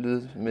 Decideret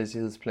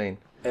lydmæssighedsplan.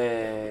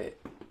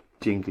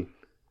 Jingle.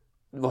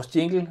 Vores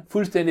jingle,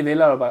 fuldstændig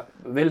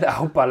vel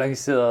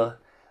afbalanceret.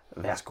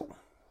 Værsgo.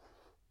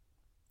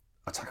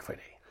 Og tak for i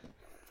dag.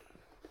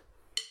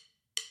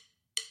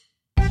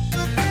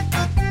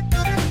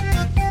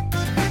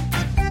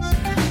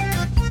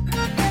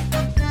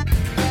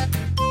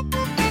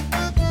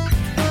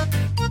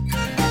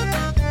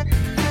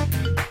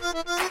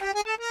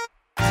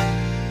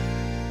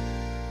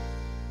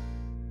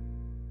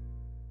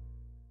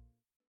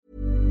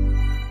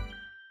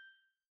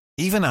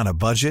 Even on a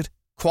budget,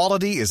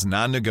 quality is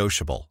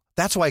non-negotiable.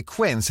 That's why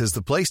Quince is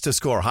the place to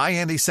score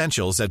high-end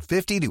essentials at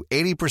 50 to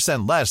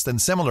 80% less than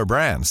similar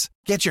brands.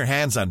 Get your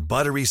hands on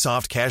buttery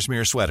soft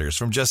cashmere sweaters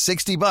from just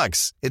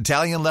 $60,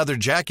 Italian leather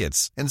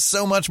jackets, and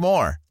so much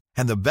more.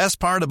 And the best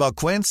part about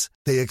Quince,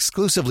 they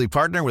exclusively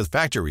partner with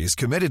factories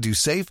committed to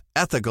safe,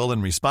 ethical,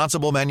 and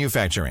responsible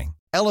manufacturing.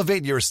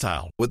 Elevate your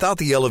style without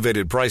the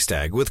elevated price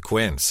tag with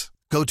Quince.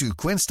 Go to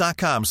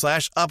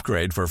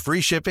quince.com/upgrade for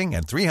free shipping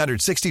and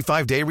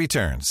 365-day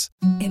returns.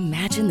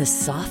 Imagine the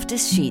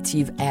softest sheets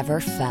you've ever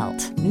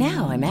felt.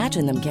 Now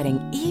imagine them getting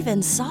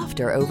even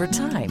softer over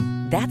time.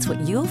 That's what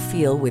you'll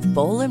feel with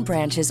Boll &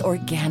 Branch's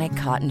organic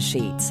cotton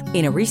sheets.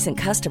 In a recent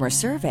customer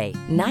survey,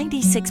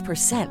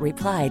 96%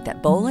 replied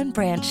that Boll &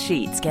 Branch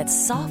sheets get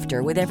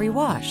softer with every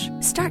wash.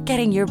 Start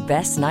getting your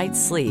best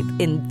night's sleep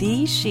in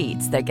these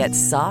sheets that get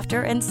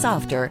softer and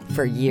softer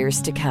for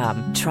years to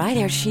come. Try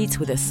their sheets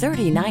with a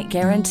 30-night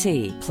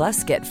guarantee.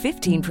 Plus, get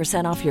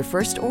 15% off your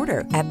first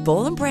order at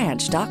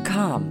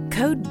bollandbranch.com.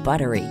 Code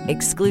BUTTERY.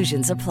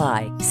 Exclusions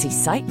apply. See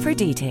site for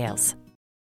details.